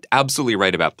you're absolutely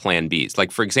right about plan Bs.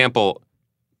 Like, for example,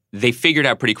 they figured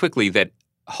out pretty quickly that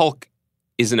Hulk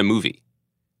isn't a movie.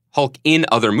 Hulk in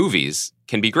other movies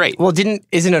can be great. Well,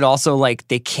 isn't it also like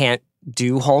they can't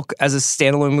do Hulk as a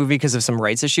standalone movie because of some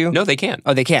rights issue? No, they can.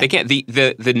 Oh, they can. They can't.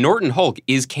 The Norton Hulk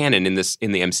is canon in the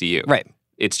MCU. Right.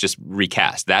 It's just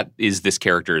recast. That is this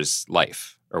character's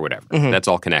life or whatever. Mm-hmm. That's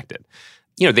all connected.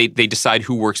 You know, they decide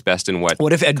who works best in what.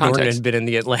 What if Ed context. Norton had been in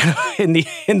the Atlanta in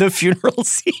the funeral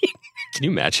scene? Can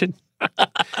you imagine?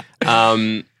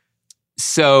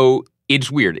 So it's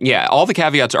weird. Yeah, all the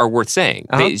caveats are worth saying.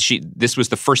 This was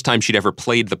the first time she'd ever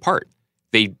played the part.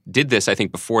 They did this, I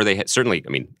think, before they had certainly. I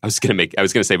mean, I was going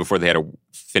to say before they had a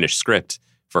finished script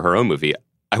for her own movie.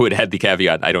 I would add the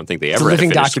caveat. I don't think they ever had a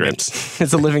finished document. script.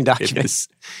 It's a living document. It is.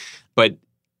 But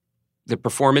the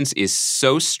performance is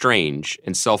so strange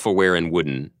and self-aware and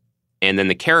wooden, and then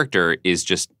the character is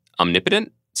just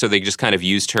omnipotent. So they just kind of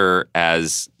used her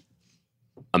as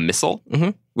a missile,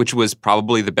 which was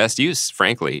probably the best use,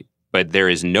 frankly. But there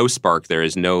is no spark, there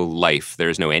is no life, there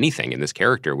is no anything in this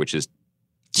character, which is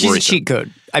she's worrisome. A cheat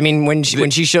code. I mean, when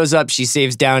she shows up, she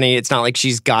saves Downey. It's not like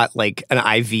she's got like an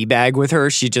IV bag with her.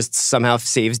 She just somehow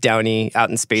saves Downey out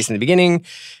in space in the beginning.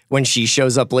 When she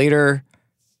shows up later,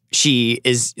 she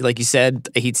is, like you said,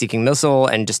 a heat-seeking missile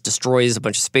and just destroys a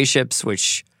bunch of spaceships,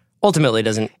 which ultimately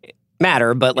doesn't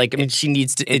matter. But like, I mean, she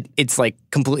needs to. It's like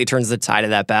completely turns the tide of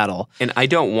that battle. And I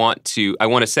want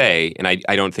to say, and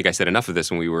I don't think I said enough of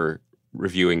this when we were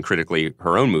reviewing critically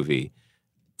her own movie.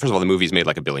 First of all, the movie's made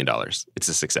like $1 billion. It's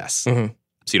a success. So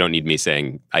you don't need me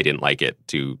saying I didn't like it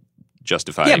to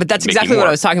justify. Yeah, but that's exactly what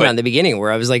I was talking about in the beginning,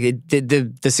 where I was like,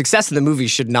 the success of the movie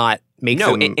should not make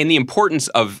them. And the importance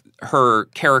of her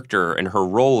character and her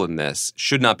role in this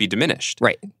should not be diminished.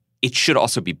 Right. It should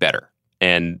also be better.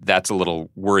 And that's a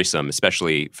little worrisome,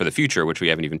 especially for the future, which we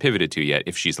haven't even pivoted to yet,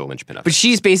 if she's the linchpin of it. But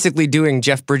she's basically doing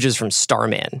Jeff Bridges from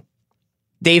Starman.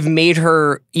 They've made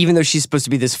her, even though she's supposed to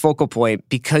be this focal point,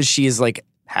 because she is like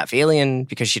half alien,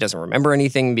 because she doesn't remember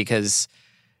anything, because,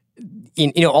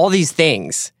 you know, all these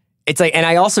things. It's like, and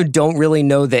I also don't really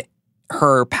know that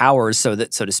her powers, so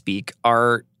to speak,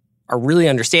 are really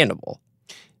understandable.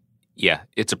 Yeah,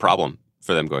 it's a problem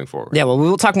for them going forward. Yeah, well,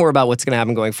 we'll talk more about what's going to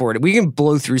happen going forward. We can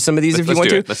blow through some of these if you want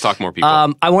to. Let's talk more people.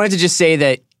 I wanted to just say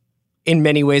that in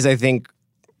many ways, I think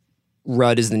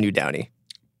Rudd is the new Downey.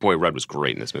 Boy, Rudd was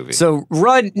great in this movie. So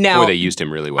Rudd now, boy, they used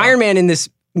him really well. Iron Man in these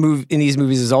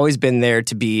movies has always been there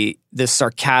to be this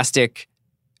sarcastic,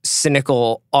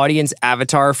 cynical audience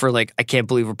avatar for like, I can't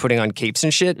believe we're putting on capes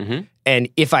and shit. And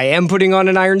if I am putting on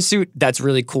an iron suit, that's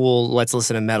really cool. Let's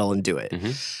listen to metal and do it.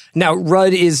 Now,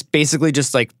 Rudd is basically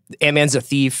just like, Ant-Man's a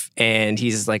thief and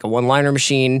he's like a one-liner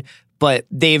machine, but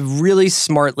they've really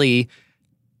smartly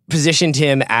positioned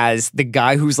him as the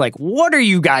guy who's like, what are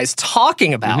you guys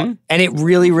talking about? And it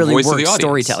really, really Voice works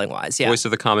storytelling-wise. Yeah. Voice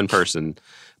of the common person.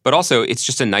 But also, it's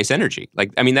just a nice energy.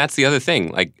 Like, I mean, that's the other thing.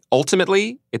 Like,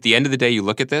 ultimately, at the end of the day, you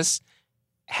look at this,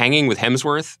 hanging with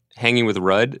Hemsworth, hanging with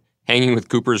Rudd, hanging with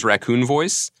Cooper's raccoon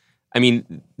voice. I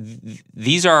mean,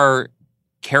 these are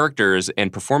characters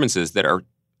and performances that are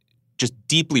just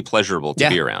deeply pleasurable to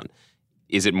be around.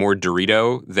 Is it more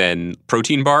Dorito than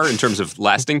Protein Bar in terms of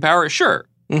lasting power? Sure.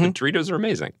 But Doritos are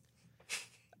amazing.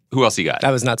 Who else you got?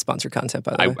 That was not sponsored content,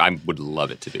 by the way. I would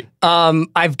love it to be.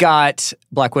 I've got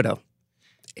Black Widow,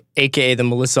 a.k.a. the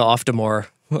Melissa Auftemore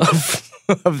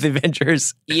of the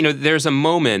Avengers. You know, there's a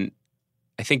moment,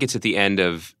 I think it's at the end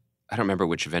of, I don't remember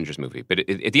which Avengers movie, but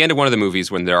at the end of one of the movies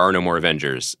when there are no more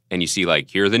Avengers, and you see like,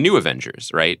 here are the new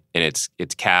Avengers, right? And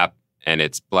it's Cap, and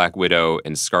it's Black Widow,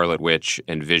 and Scarlet Witch,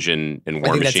 and Vision, and War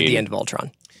Machine. I think that's at the end of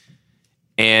Ultron.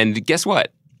 And guess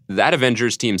what? That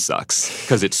Avengers team sucks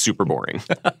because it's super boring.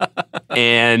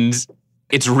 And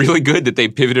it's really good that they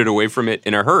pivoted away from it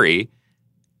in a hurry.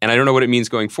 And I don't know what it means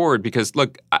going forward because,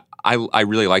 look, I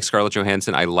really like Scarlett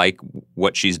Johansson. I like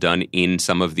what she's done in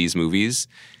some of these movies.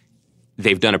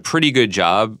 They've done a pretty good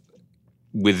job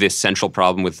with this central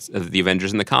problem with the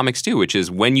Avengers in the comics too, which is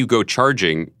when you go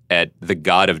charging at the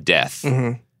god of death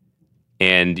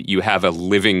and you have a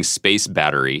living space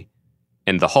battery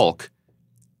and the Hulk,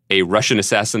 a Russian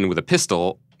assassin with a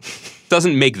pistol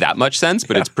doesn't make that much sense,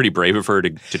 but it's pretty brave of her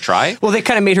to try. Well, they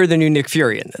kind of made her the new Nick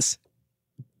Fury in this.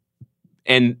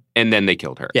 And then they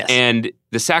killed her. Yes. And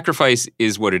the sacrifice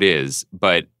is what it is,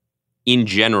 but in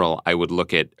general, I would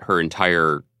look at her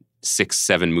entire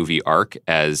 6-7 movie arc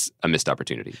as a missed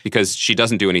opportunity because she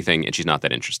doesn't do anything and she's not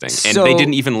that interesting. And they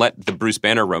didn't even let the Bruce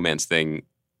Banner romance thing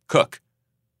cook,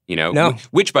 No.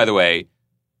 Which, by the way,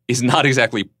 is not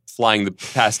exactly flying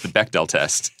past the Bechdel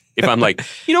test. If I'm like,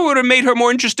 what would have made her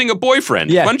more interesting? A boyfriend.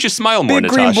 Yeah. Why don't you smile more,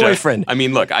 Big Natasha? green boyfriend. I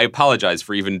mean, look, I apologize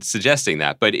for even suggesting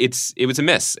that, but it was a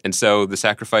miss. And so the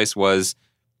sacrifice was,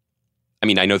 I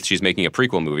mean, I know that she's making a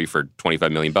prequel movie for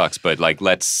 $25 million, but like,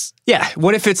 let's... Yeah,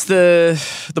 what if it's the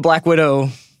Black Widow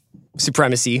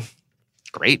supremacy?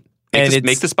 Great. And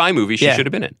Make the spy movie she should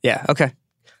have been in. Yeah, okay.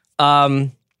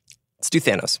 Let's do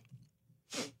Thanos.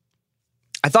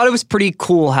 I thought it was pretty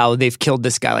cool how they've killed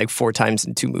this guy like 4 times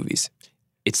in 2 movies.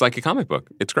 It's like a comic book.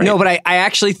 It's great. No, but I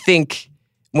actually think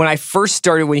when he first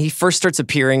starts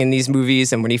appearing in these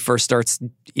movies and when he first starts,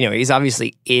 he's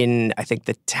obviously in, I think,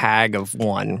 the tag of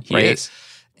 1, He right? is.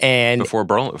 And before it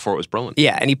was Brolin.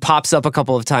 Yeah, and he pops up a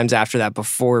couple of times after that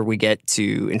before we get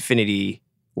to Infinity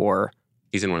War.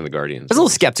 He's in one of the Guardians. I was a little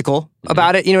skeptical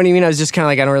about it. You know what I mean? I was just kind of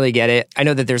like, I don't really get it. I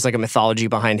know that there's like a mythology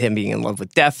behind him being in love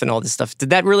with death and all this stuff.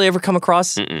 Did that really ever come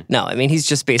across? Mm-mm. No, I mean, he's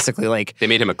just basically like... They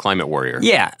made him a climate warrior.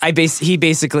 Yeah, he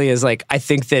basically is like, I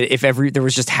think that if there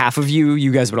was just half of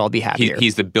you guys would all be happier.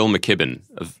 He's the Bill McKibben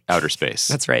of outer space.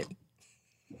 That's right.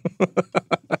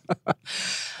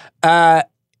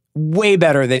 Way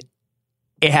better than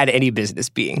it had any business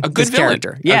being. A good villain.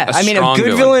 Character. Yeah, A I mean, a strong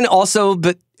good villain also,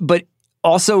 but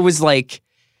also was like,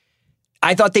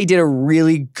 I thought they did a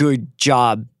really good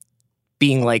job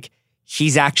being like,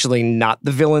 he's actually not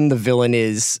the villain. The villain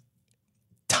is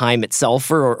time itself,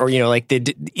 or like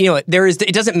there is.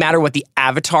 It doesn't matter what the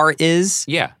avatar is.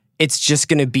 Yeah, it's just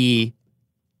gonna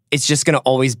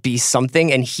always be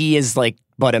something, and he is like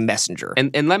but a messenger.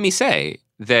 And let me say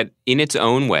that in its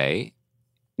own way,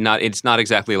 it's not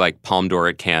exactly like Palme d'Or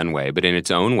at Cannes way, but in its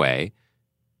own way,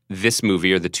 this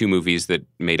movie or the 2 movies that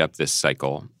made up this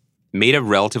cycle made a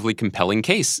relatively compelling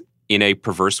case in a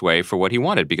perverse way for what he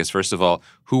wanted. Because first of all,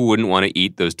 who wouldn't want to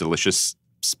eat those delicious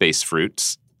space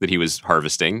fruits that he was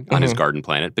harvesting on his garden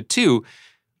planet? But 2,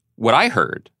 what I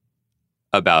heard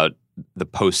about the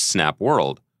post-snap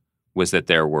world was that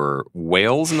there were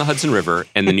whales in the Hudson River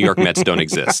and the New York Mets don't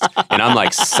exist. And I'm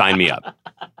like, sign me up.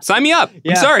 Sign me up.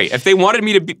 Yeah. I'm sorry. If they wanted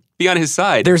me to be on his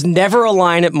side. There's never a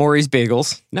line at Maury's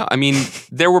Bagels. No, I mean,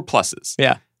 there were pluses.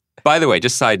 Yeah. By the way,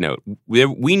 just side note,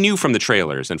 we knew from the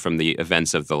trailers and from the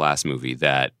events of the last movie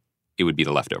that it would be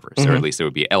The Leftovers, or at least there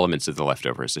would be elements of The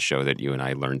Leftovers, a show that you and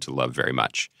I learned to love very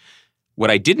much. What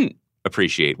I didn't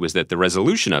appreciate was that the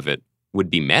resolution of it would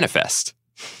be Manifest.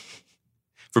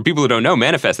 For people who don't know,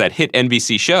 Manifest, that hit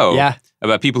NBC show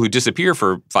about people who disappear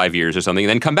for 5 years or something and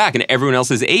then come back and everyone else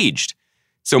has aged.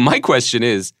 So my question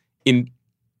is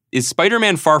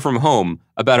Spider-Man Far From Home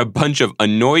about a bunch of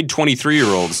annoyed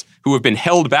 23-year-olds who have been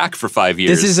held back for 5 years?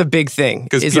 This is a big thing.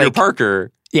 Because Peter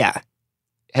Parker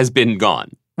has been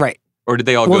gone. Right. Or did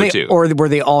they all go too? Or were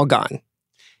they all gone?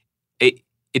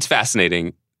 It's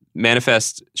fascinating.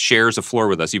 Manifest shares a floor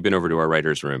with us. You've been over to our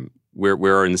writer's room.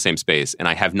 We're in the same space, and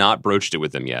I have not broached it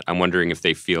with them yet. I'm wondering if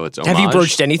they feel it's homage. Have you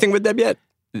broached anything with them yet?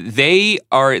 They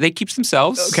keep to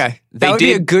themselves. Okay. That would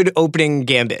be a good opening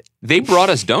gambit. They brought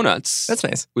us donuts. That's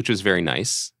nice. Which was very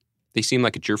nice. They seem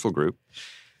like a cheerful group.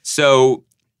 So,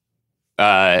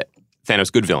 Thanos,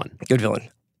 good villain. Good villain.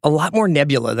 A lot more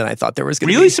Nebula than I thought there was going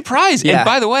to be. Really surprised. Yeah. And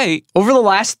by the way, over the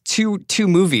last two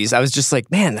movies, I was just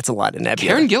like, man, that's a lot of Nebula.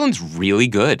 Karen Gillan's really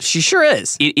good. She sure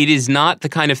is. It is not the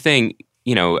kind of thing,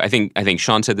 I think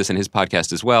Sean said this in his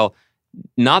podcast as well,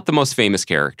 not the most famous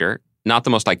character, not the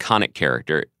most iconic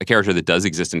character, a character that does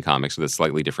exist in comics with a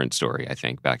slightly different story, I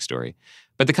think, backstory.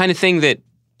 But the kind of thing that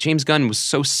James Gunn was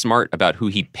so smart about who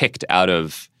he picked out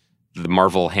of the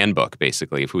Marvel handbook,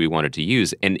 basically, of who he wanted to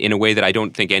use, and in a way that I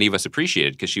don't think any of us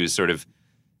appreciated because she was sort of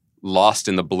lost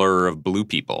in the blur of blue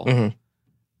people. Mm-hmm.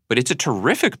 But it's a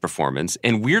terrific performance,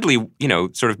 and weirdly,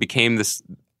 sort of became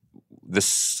the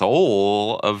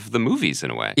soul of the movies in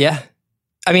a way. Yeah.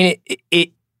 I mean,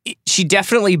 she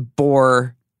definitely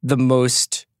bore the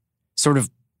most sort of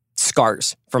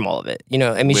scars from all of it.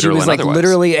 I mean, she was like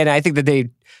literally, and I think that they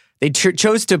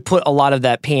chose to put a lot of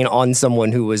that pain on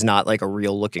someone who was not like a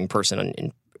real looking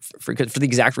person for the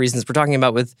exact reasons we're talking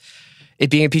about with it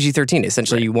being a PG-13.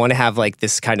 Essentially, right. You want to have like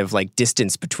this kind of like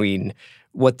distance between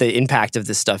what the impact of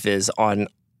this stuff is on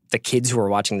the kids who are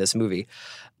watching this movie.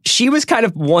 She was kind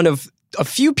of one of a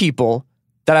few people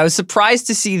that I was surprised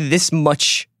to see this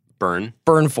much Burn.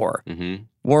 Burn 4. Mm-hmm.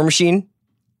 War Machine.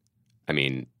 I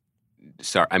mean,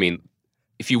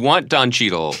 if you want Don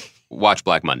Cheadle, watch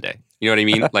Black Monday. You know what I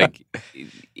mean? Like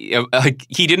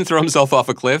he didn't throw himself off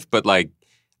a cliff, but like,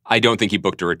 I don't think he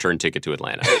booked a return ticket to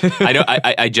Atlanta.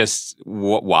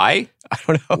 Why? I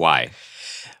don't know. Why?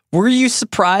 Were you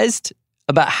surprised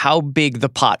about how big the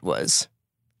pot was?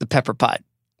 The pepper pot.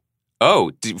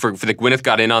 Oh, for the Gwyneth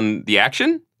got in on the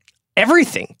action?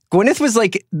 Everything. Gwyneth was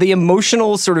like the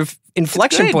emotional sort of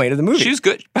inflection point of the movie. She was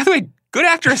good. By the way, good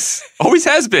actress. Always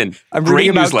has been. I'm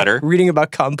Great newsletter. Reading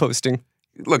about composting.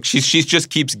 Look, she's just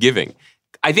keeps giving.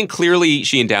 I think clearly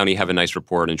she and Downey have a nice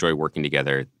rapport and enjoy working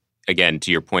together. Again,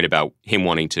 to your point about him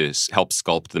wanting to help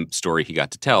sculpt the story he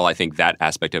got to tell, I think that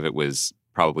aspect of it was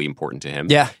probably important to him.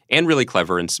 Yeah. And really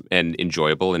clever and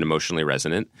enjoyable and emotionally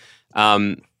resonant.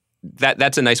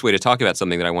 That's a nice way to talk about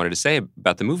something that I wanted to say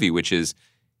about the movie, which is,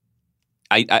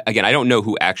 I don't know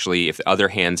who actually, if other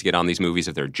hands get on these movies,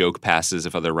 if they're joke passes,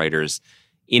 if other writers,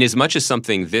 in as much as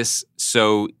something this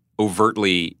so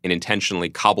overtly and intentionally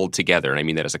cobbled together, and I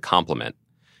mean that as a compliment,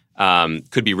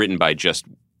 could be written by just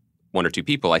one or two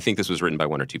people. I think this was written by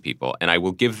one or two people, and I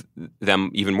will give them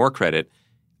even more credit.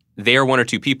 They are one or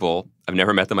two people. I've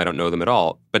never met them. I don't know them at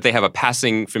all, but they have a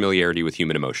passing familiarity with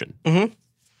human emotion. Mm-hmm.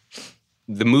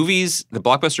 The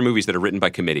blockbuster movies that are written by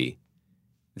committee,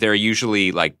 they're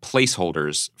usually like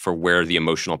placeholders for where the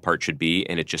emotional part should be,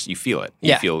 and you feel it.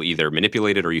 You feel either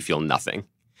manipulated or you feel nothing.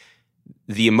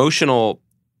 The emotional,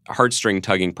 heartstring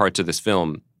tugging parts of this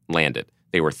film landed.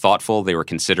 They were thoughtful. They were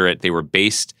considerate. They were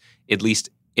based, at least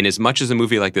in as much as a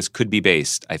movie like this could be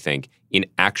based, I think, in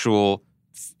actual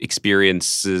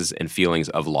experiences and feelings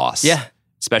of loss. Yeah.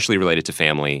 Especially related to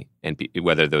family, and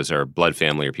whether those are blood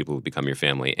family or people who become your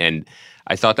family. And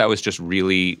I thought that was just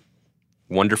really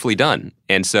wonderfully done.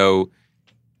 And so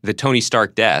the Tony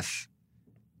Stark death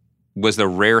was the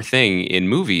rare thing in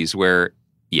movies where,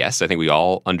 yes, I think we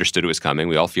all understood it was coming.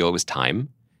 We all feel it was time.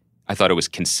 I thought it was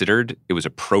considered. It was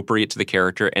appropriate to the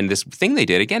character. And this thing they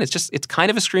did, again, it's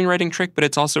kind of a screenwriting trick, but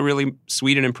it's also really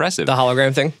sweet and impressive. The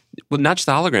hologram thing? Well, not just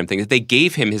the hologram thing. They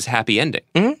gave him his happy ending.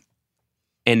 Mm-hmm.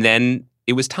 And then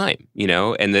it was time,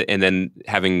 and then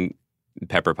having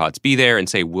Pepper Potts be there and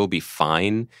say, we'll be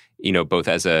fine, both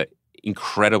as a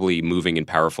incredibly moving and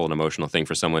powerful and emotional thing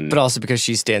for someone. But also because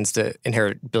she stands to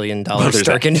inherit $1 billion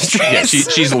Stark Industries. Yeah,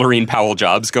 she's Lorene Powell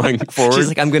Jobs going forward. She's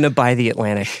like, I'm going to buy the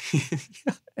Atlantic.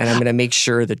 And I'm going to make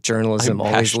sure that journalism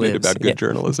always lives. About good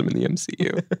journalism in the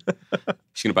MCU.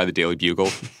 She's going to buy the Daily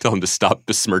Bugle, tell him to stop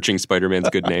besmirching Spider-Man's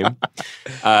good name.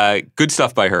 Good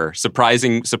stuff by her.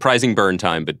 Surprising burn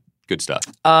time, but good stuff.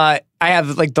 I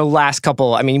have like the last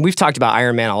couple. I mean, we've talked about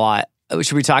Iron Man a lot.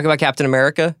 Should we talk about Captain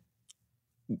America?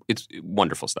 It's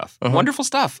wonderful stuff. Uh-huh. Wonderful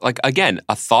stuff. Like, again,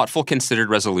 a thoughtful, considered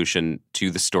resolution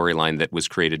to the storyline that was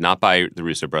created not by the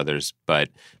Russo brothers, but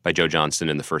by Joe Johnston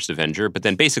in the first Avenger. But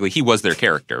then basically he was their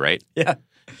character, right? Yeah.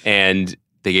 And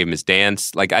they gave him his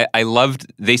dance. Like, I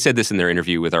loved, they said this in their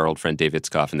interview with our old friend Dave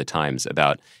Itzkoff in the Times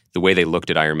about the way they looked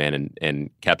at Iron Man and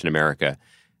Captain America.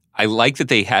 I like that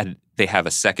they have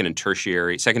a secondary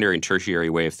and tertiary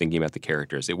way of thinking about the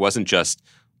characters. It wasn't just,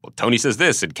 well, Tony says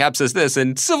this and Cap says this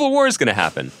and Civil War is going to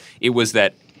happen. It was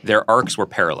that their arcs were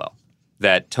parallel.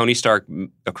 That Tony Stark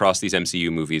across these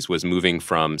MCU movies was moving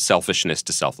from selfishness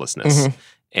to selflessness. Mm-hmm.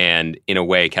 And in a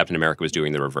way, Captain America was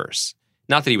doing the reverse.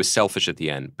 Not that he was selfish at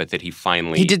the end, but that he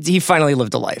finally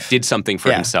lived a life. Did something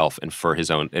for himself and for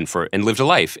his own and lived a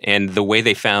life. And the way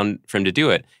they found for him to do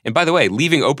it. And by the way,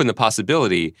 leaving open the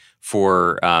possibility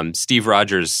for Steve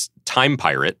Rogers' time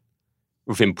pirate,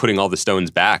 with him putting all the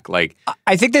stones back. Like,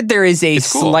 I think that there is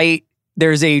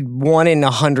there's a 1 in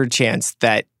 100 chance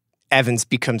that Evans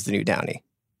becomes the new Downey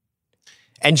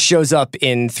and shows up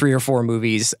in 3 or 4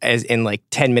 movies as in like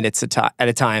 10 minutes at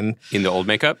a time. In the old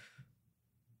makeup?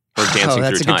 Or dancing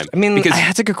through time?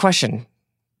 That's a good question.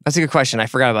 I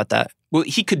forgot about that. Well,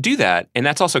 he could do that, and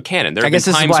that's also canon. I guess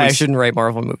this is why I shouldn't write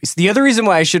Marvel movies. The other reason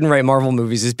why I shouldn't write Marvel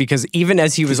movies is because even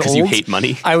as he was old... Because you hate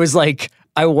money? I was like,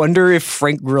 I wonder if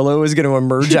Frank Grillo is going to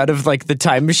emerge out of like the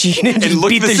time machine and just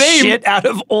beat the shit out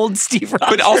of old Steve Rogers.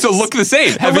 But also look the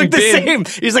same. Same.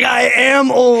 He's like, I am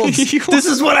old. This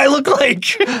is what I look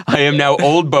like. I am now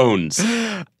old bones.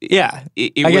 Yeah. I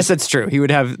guess that's true. He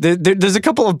would have... There's a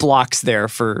couple of blocks there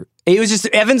for... It was just...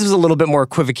 Evans was a little bit more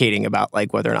equivocating about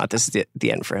like whether or not this is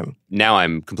the end for him. Now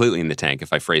I'm completely in the tank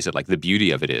if I phrase it like the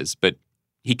beauty of it is, but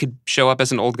he could show up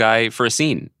as an old guy for a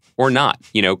scene or not.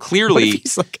 Clearly... What if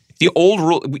he's like... The old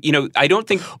rule, I don't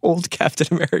think... Old Captain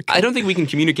America. I don't think we can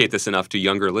communicate this enough to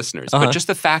younger listeners. Uh-huh. But just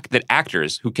the fact that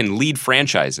actors who can lead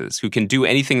franchises, who can do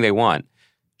anything they want,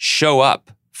 show up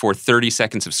for 30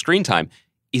 seconds of screen time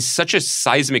is such a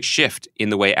seismic shift in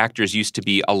the way actors used to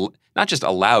be not just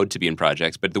allowed to be in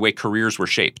projects, but the way careers were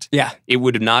shaped. Yeah. It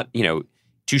would not,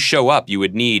 to show up, you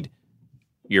would need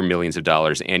your millions of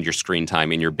dollars and your screen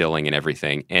time and your billing and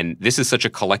everything. And this is such a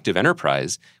collective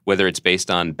enterprise, whether it's based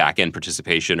on back-end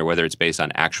participation or whether it's based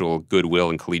on actual goodwill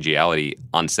and collegiality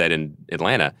on set in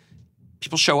Atlanta.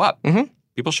 People show up. Mm-hmm.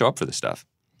 People show up for this stuff.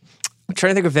 I'm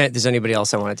trying to think if there's anybody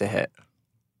else I wanted to hit.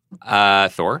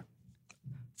 Thor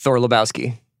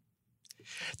Lebowski.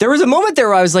 There was a moment there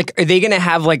where I was like, are they going to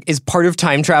have is part of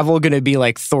time travel going to be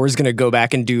like Thor's going to go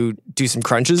back and do some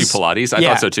crunches? Do Pilates? I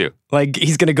thought so too. Like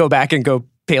he's going to go back and go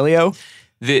paleo?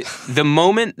 The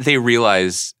moment they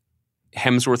realized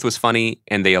Hemsworth was funny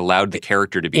and they allowed the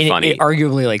character to be funny. It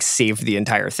arguably saved the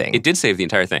entire thing. It did save the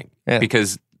entire thing. Yeah.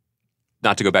 Because,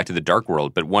 not to go back to the dark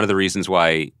world, but one of the reasons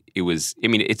why it was,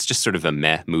 it's just sort of a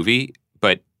meh movie,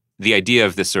 but the idea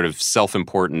of this sort of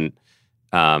self-important,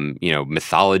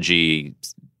 mythology,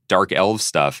 dark elf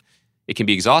stuff, it can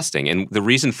be exhausting. And the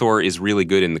reason Thor is really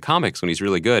good in the comics, when he's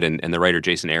really good, and the writer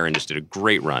Jason Aaron just did a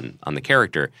great run on the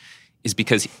character, is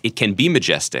because it can be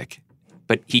majestic,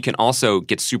 but he can also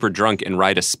get super drunk and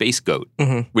ride a space goat,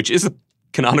 which is a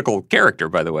canonical character,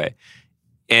 by the way.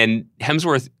 And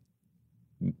Hemsworth,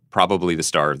 probably the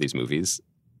star of these movies,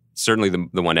 certainly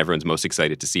the one everyone's most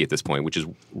excited to see at this point, which is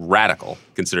radical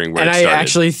considering where it started. And I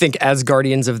actually think as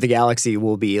Guardians of the Galaxy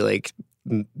will be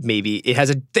maybe it has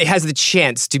the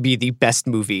chance to be the best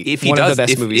movie. If he one does, of the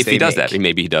best movies if he does make. that,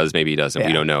 maybe he does, maybe he doesn't. Yeah.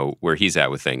 We don't know where he's at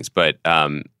with things. But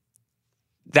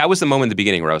that was the moment in the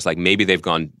beginning where I was like, maybe they've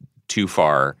gone too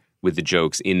far with the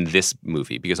jokes in this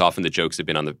movie, because often the jokes have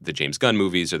been on the James Gunn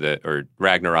movies or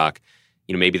Ragnarok.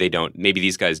 Maybe they don't. Maybe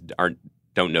these guys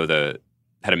don't know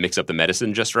how to mix up the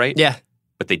medicine just right. Yeah,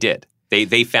 but they did.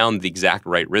 They found the exact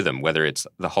right rhythm, whether it's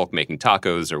the Hulk making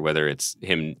tacos or whether it's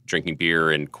him drinking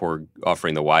beer and Korg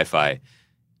offering the Wi-Fi.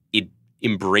 It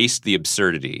embraced the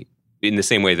absurdity in the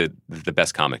same way that the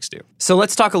best comics do. So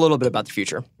let's talk a little bit about the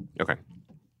future. Okay.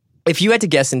 If you had to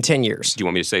guess in 10 years... Do you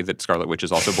want me to say that Scarlet Witch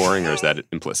is also boring, or is that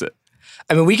implicit?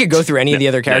 I mean, we could go through any of the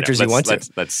other characters you want to.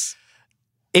 Let's.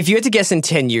 If you had to guess in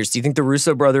 10 years, do you think the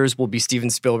Russo brothers will be Steven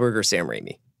Spielberg or Sam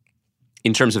Raimi?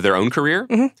 In terms of their own career?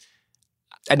 Mm-hmm.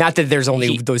 And not that there's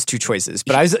only those two choices,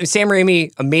 but Sam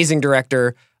Raimi, amazing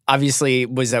director, obviously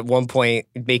was at one point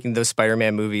making those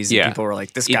Spider-Man movies. And people were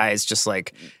like, this guy is just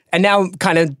and now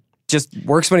kind of just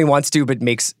works when he wants to, but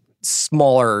makes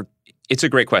smaller. It's a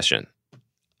great question.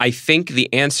 I think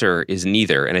the answer is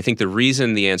neither. And I think the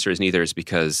reason the answer is neither is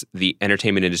because the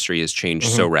entertainment industry has changed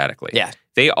so radically. Yeah.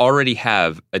 They already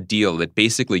have a deal that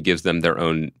basically gives them their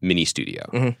own mini studio.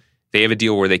 Mm-hmm. They have a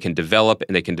deal where they can develop,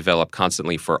 and they can develop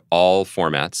constantly for all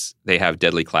formats. They have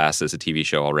Deadly Class as a TV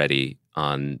show already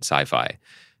on Sci-Fi.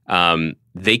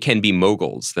 They can be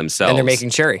moguls themselves. And they're making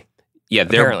Cherry. Yeah,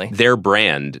 their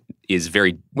brand is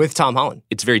very... With Tom Holland.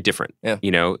 It's very different, yeah.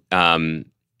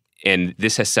 And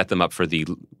this has set them up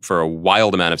for a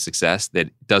wild amount of success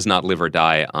that does not live or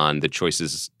die on the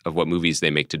choices of what movies they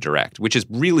make to direct, which is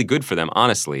really good for them,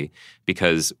 honestly,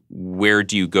 because where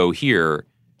do you go here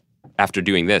after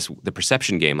doing this? The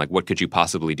perception game, what could you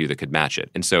possibly do that could match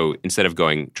it? And so instead of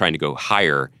trying to go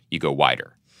higher, you go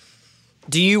wider.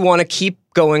 Do you want to keep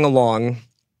going along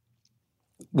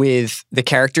with the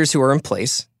characters who are in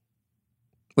place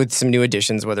with some new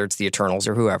additions, whether it's the Eternals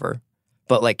or whoever,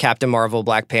 but Captain Marvel,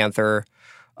 Black Panther,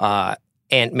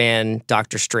 Ant-Man,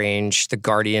 Doctor Strange, the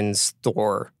Guardians,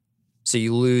 Thor. So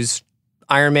you lose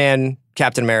Iron Man,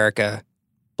 Captain America,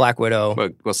 Black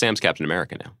Widow. Well, Sam's Captain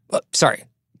America now. Sorry,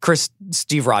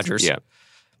 Steve Rogers. Yeah.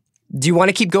 Do you want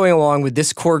to keep going along with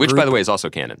this core group? Which, by the way, is also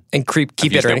canon. And keep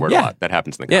it that word a lot. That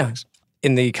happens in the comics.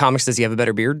 In the comics, does he have a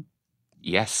better beard?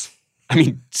 Yes. I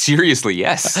mean, seriously,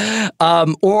 yes.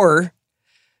 Or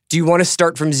do you want to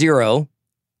start from zero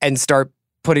and start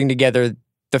putting together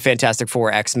the Fantastic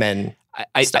Four, X-Men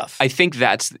stuff? I think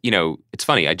that's, it's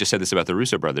funny. I just said this about the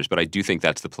Russo brothers, but I do think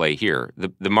that's the play here.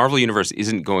 The Marvel Universe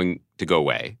isn't going to go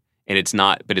away. And it's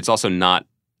not, but it's also not,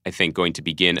 I think, going to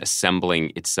begin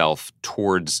assembling itself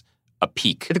towards a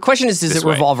peak. The question is, does it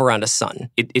revolve around a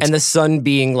sun? And the sun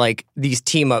being these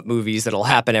team-up movies that'll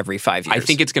happen every 5 years. I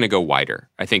think it's going to go wider.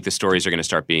 I think the stories are going to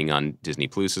start being on Disney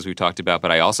Plus, as we talked about,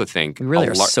 but I also think... We really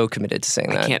are so committed to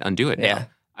saying that. I can't undo it now. Yeah.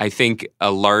 I think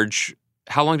how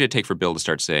long did it take for Bill to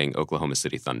start saying Oklahoma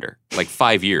City Thunder?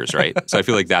 5 years, right? So I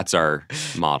feel like that's our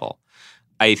model.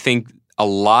 I think a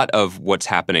lot of what's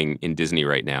happening in Disney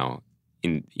right now,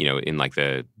 in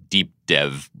the deep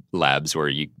dev labs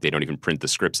where they don't even print the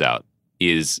scripts out,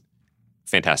 is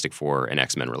Fantastic Four and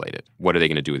X-Men related. What are they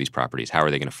going to do with these properties? How are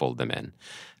they going to fold them in?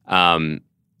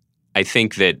 I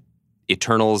think that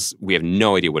Eternals, we have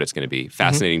no idea what it's going to be.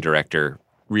 Fascinating director,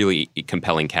 really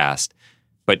compelling cast.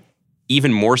 But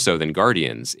even more so than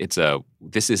Guardians,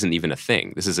 this isn't even a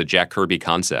thing. This is a Jack Kirby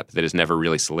concept that is never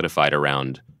really solidified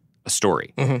around a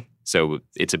story. So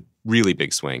it's a really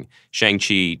big swing.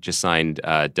 Shang-Chi just signed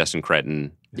Destin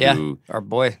Cretton, who, our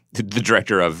boy. the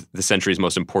director of the century's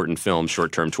most important film,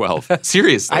 Short Term 12.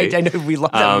 Seriously. I know, we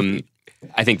love that movie.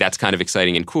 I think that's kind of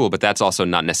exciting and cool, but that's also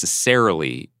not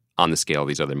necessarily on the scale of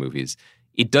these other movies.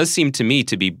 It does seem to me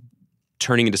to be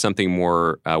turning into something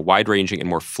more wide-ranging and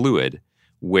more fluid,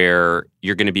 where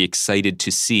you're going to be excited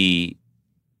to see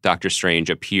Doctor Strange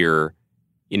appear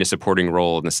in a supporting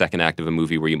role in the second act of a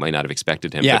movie where you might not have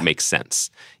expected him, but makes sense.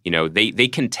 They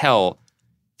can tell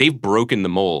they've broken the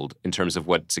mold in terms of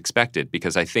what's expected,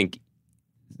 because I think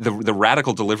the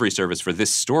radical delivery service for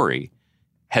this story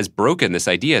has broken this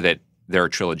idea that there are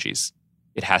trilogies.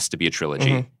 It has to be a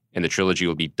trilogy, and the trilogy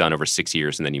will be done over 6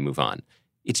 years, and then you move on.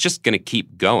 It's just going to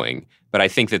keep going, but I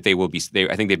think that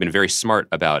I think they've been very smart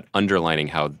about underlining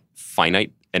how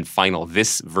finite and final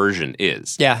this version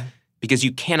is. Yeah. Because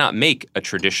you cannot make a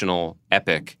traditional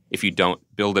epic if you don't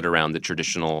build it around the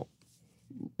traditional,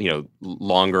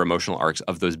 longer emotional arcs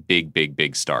of those big, big,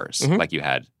 big stars like you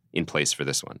had in place for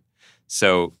this one.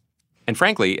 So, and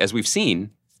frankly, as we've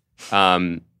seen,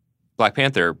 Black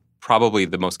Panther, probably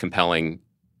the most compelling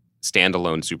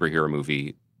standalone superhero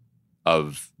movie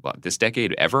of this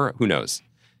decade ever. Who knows?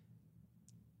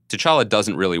 T'Challa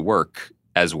doesn't really work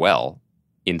as well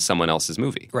in someone else's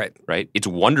movie. Right? It's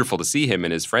wonderful to see him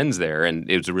and his friends there, and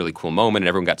it was a really cool moment, and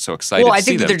everyone got so excited Well, to I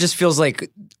see think that them. there just feels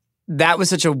like that was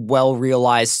such a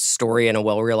well-realized story and a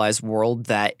well-realized world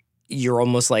that you're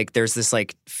almost like there's this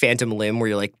like phantom limb where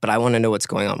you're like, but I want to know what's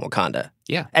going on in Wakanda.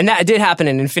 Yeah. And that did happen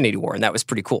in Infinity War, and that was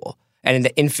pretty cool. And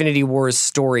the Infinity War's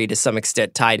story to some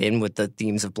extent tied in with the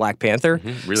themes of Black Panther.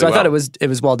 Really so I well. thought it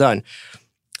was well done.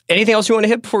 Anything else you want to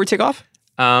hit before we take off?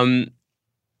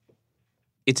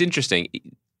 It's interesting.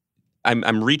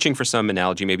 I'm reaching for some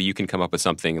analogy. Maybe you can come up with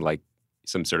something like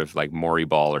some sort of like Maury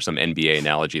ball or some NBA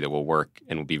analogy that will work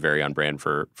and will be very on brand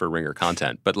for Ringer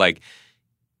content. But like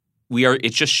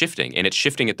it's just shifting, and it's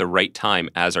shifting at the right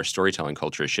time as our storytelling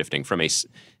culture is shifting from a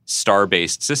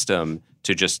star-based system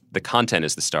to just the content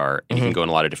is the star, and you can go in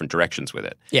a lot of different directions with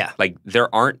it. Yeah. Like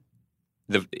there aren't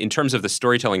in terms of the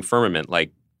storytelling firmament,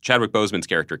 like Chadwick Boseman's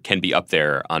character can be up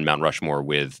there on Mount Rushmore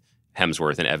with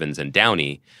Hemsworth and Evans and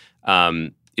Downey.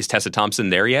 Is Tessa Thompson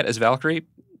there yet as Valkyrie?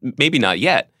 Maybe not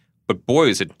yet, but boy,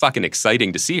 is it fucking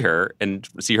exciting to see her and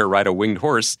see her ride a winged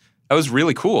horse. That was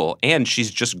really cool, and she's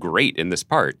just great in this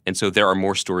part. And so there are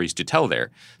more stories to tell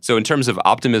there. So in terms of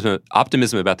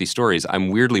optimism about these stories, I'm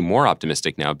weirdly more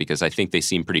optimistic now because I think they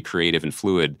seem pretty creative and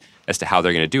fluid as to how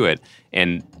they're going to do it.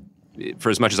 And for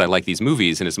as much as I like these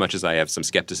movies and as much as I have some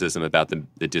skepticism about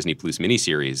the Disney Plus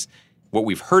miniseries, what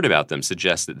we've heard about them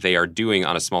suggests that they are doing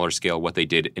on a smaller scale what they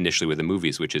did initially with the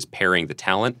movies, which is pairing the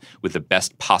talent with the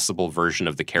best possible version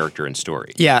of the character and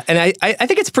story. Yeah, and I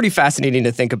think it's pretty fascinating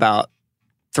to think about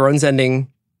Thrones ending,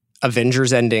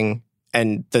 Avengers ending,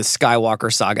 and the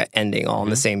Skywalker saga ending all in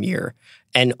the same year.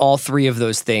 And all three of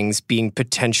those things being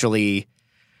potentially,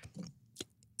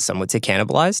 some would say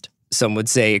cannibalized, some would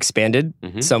say expanded,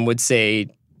 some would say,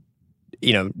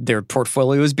 their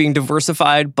portfolio is being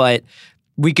diversified, but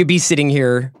we could be sitting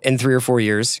here in 3 or 4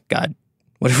 years. God,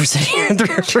 what if we're sitting here in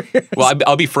 3 or 4 years? Well,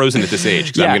 I'll be frozen at this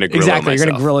age because I'm going to grill exactly. myself. You're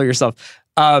going to grill yourself.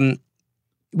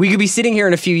 We could be sitting here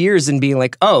in a few years and being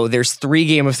like, oh, there's 3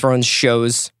 Game of Thrones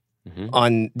shows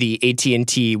on the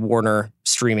AT&T Warner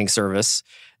streaming service.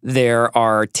 There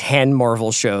are 10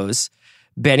 Marvel shows.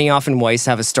 Benioff and Weiss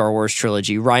have a Star Wars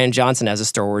trilogy. Rian Johnson has a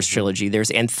Star Wars trilogy.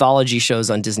 There's anthology shows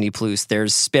on Disney Plus.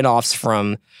 There's spin-offs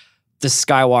from the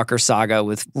Skywalker saga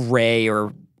with Rey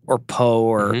or Poe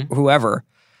or whoever.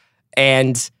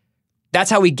 And that's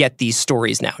how we get these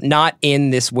stories now. Not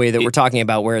in this way that we're talking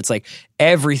about where it's like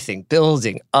everything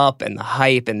building up and the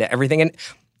hype and everything. And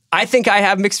I think I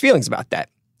have mixed feelings about that.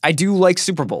 I do like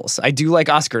Super Bowls. I do like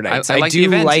Oscar nights. I like the do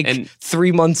events, like and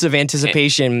 3 months of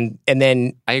anticipation and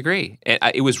then... I agree.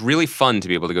 It was really fun to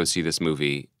be able to go see this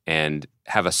movie and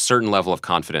have a certain level of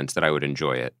confidence that I would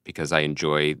enjoy it because I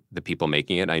enjoy the people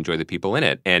making it. I enjoy the people in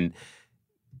it. And,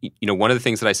 one of the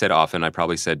things that I said often, I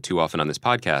probably said too often on this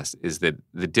podcast, is that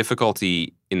the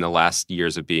difficulty in the last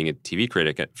years of being a TV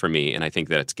critic for me, and I think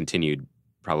that it's continued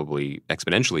probably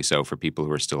exponentially so for people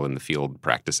who are still in the field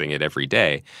practicing it every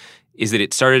day, is that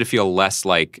it started to feel less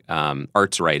like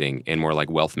arts writing and more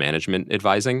like wealth management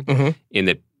advising, in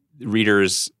that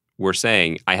readers were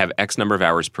saying, I have X number of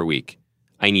hours per week.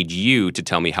 I need you to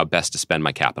tell me how best to spend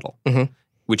my capital,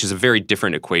 which is a very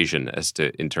different equation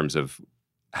in terms of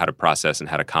how to process and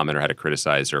how to comment or how to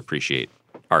criticize or appreciate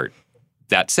art.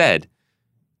 That said,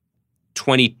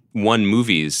 21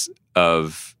 movies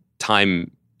of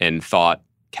time and thought,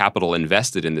 capital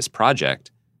invested in this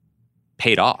project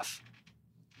paid off.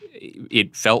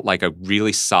 It felt like a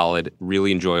really solid,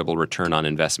 really enjoyable return on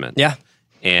investment. Yeah.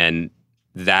 And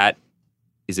that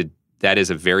is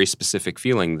a very specific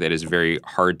feeling that is very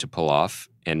hard to pull off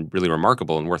and really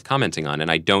remarkable and worth commenting on. And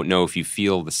I don't know if you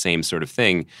feel the same sort of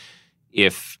thing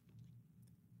if,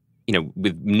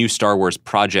 with new Star Wars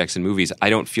projects and movies, I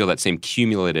don't feel that same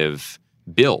cumulative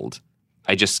build.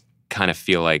 I just kind of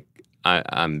feel like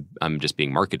I'm just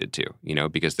being marketed to,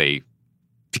 because they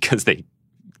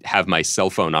have my cell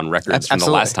phone on records from the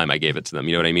last time I gave it to them.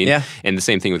 You know what I mean? Yeah. And the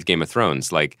same thing with Game of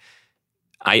Thrones. Like,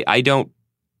 I don't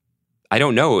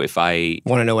know if I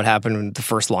want to know what happened the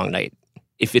first long night.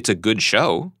 If it's a good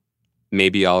show,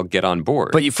 maybe I'll get on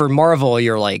board. But for Marvel,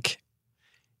 you're like,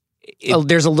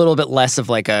 there's a little bit less of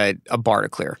like a bar to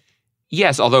clear.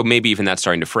 Yes, although maybe even that's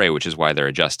starting to fray, which is why they're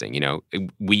adjusting.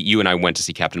 You and I went to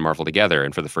see Captain Marvel together,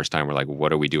 and for the first time, we're like,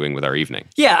 what are we doing with our evening?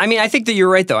 Yeah, I mean, I think that you're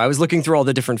right, though. I was looking through all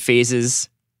the different phases.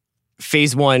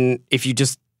 Phase 1, if you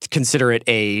just consider it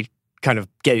a kind of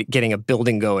getting a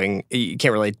building going, you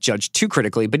can't really judge too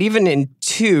critically. But even in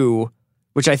 2,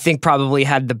 which I think probably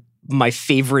had my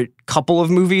favorite couple of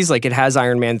movies, like it has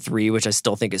Iron Man 3, which I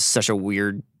still think is such a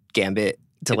weird gambit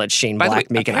to let Shane Black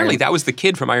make an apparently Iron. That was the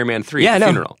kid from Iron Man 3 at the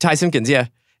funeral. Ty Simpkins, yeah.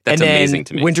 That's amazing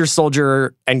to me. Winter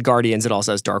Soldier and Guardians, it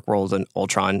also has Dark World and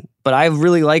Ultron. But I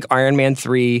really like Iron Man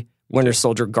 3, Winter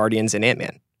Soldier, Guardians, and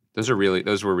Ant-Man. Those were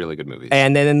really good movies.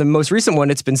 And then in the most recent one,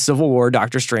 it's been Civil War,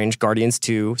 Doctor Strange, Guardians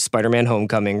 2, Spider-Man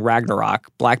Homecoming, Ragnarok,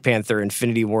 Black Panther,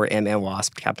 Infinity War, Ant-Man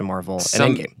Wasp, Captain Marvel,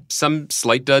 and Endgame. Some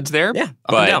slight duds there. Yeah,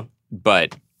 up and down.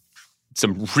 But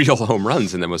some real home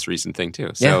runs in the most recent thing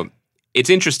too. So It's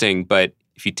interesting, but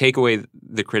if you take away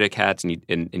the critic hats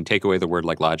and take away the word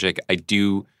like logic,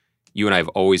 you and I have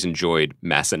always enjoyed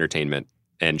mass entertainment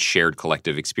and shared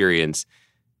collective experience.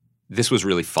 This was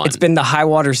really fun. It's been the high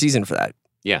water season for that.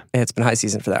 Yeah. It's been high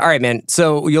season for that. All right, man.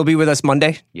 So you'll be with us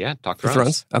Monday? Yeah, talk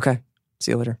Thrones. Okay.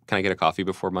 See you later. Can I get a coffee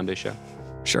before Monday's show?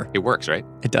 Sure. It works, right?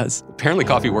 It does. Apparently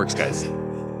coffee works, guys.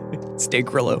 Stay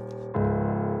Grillo.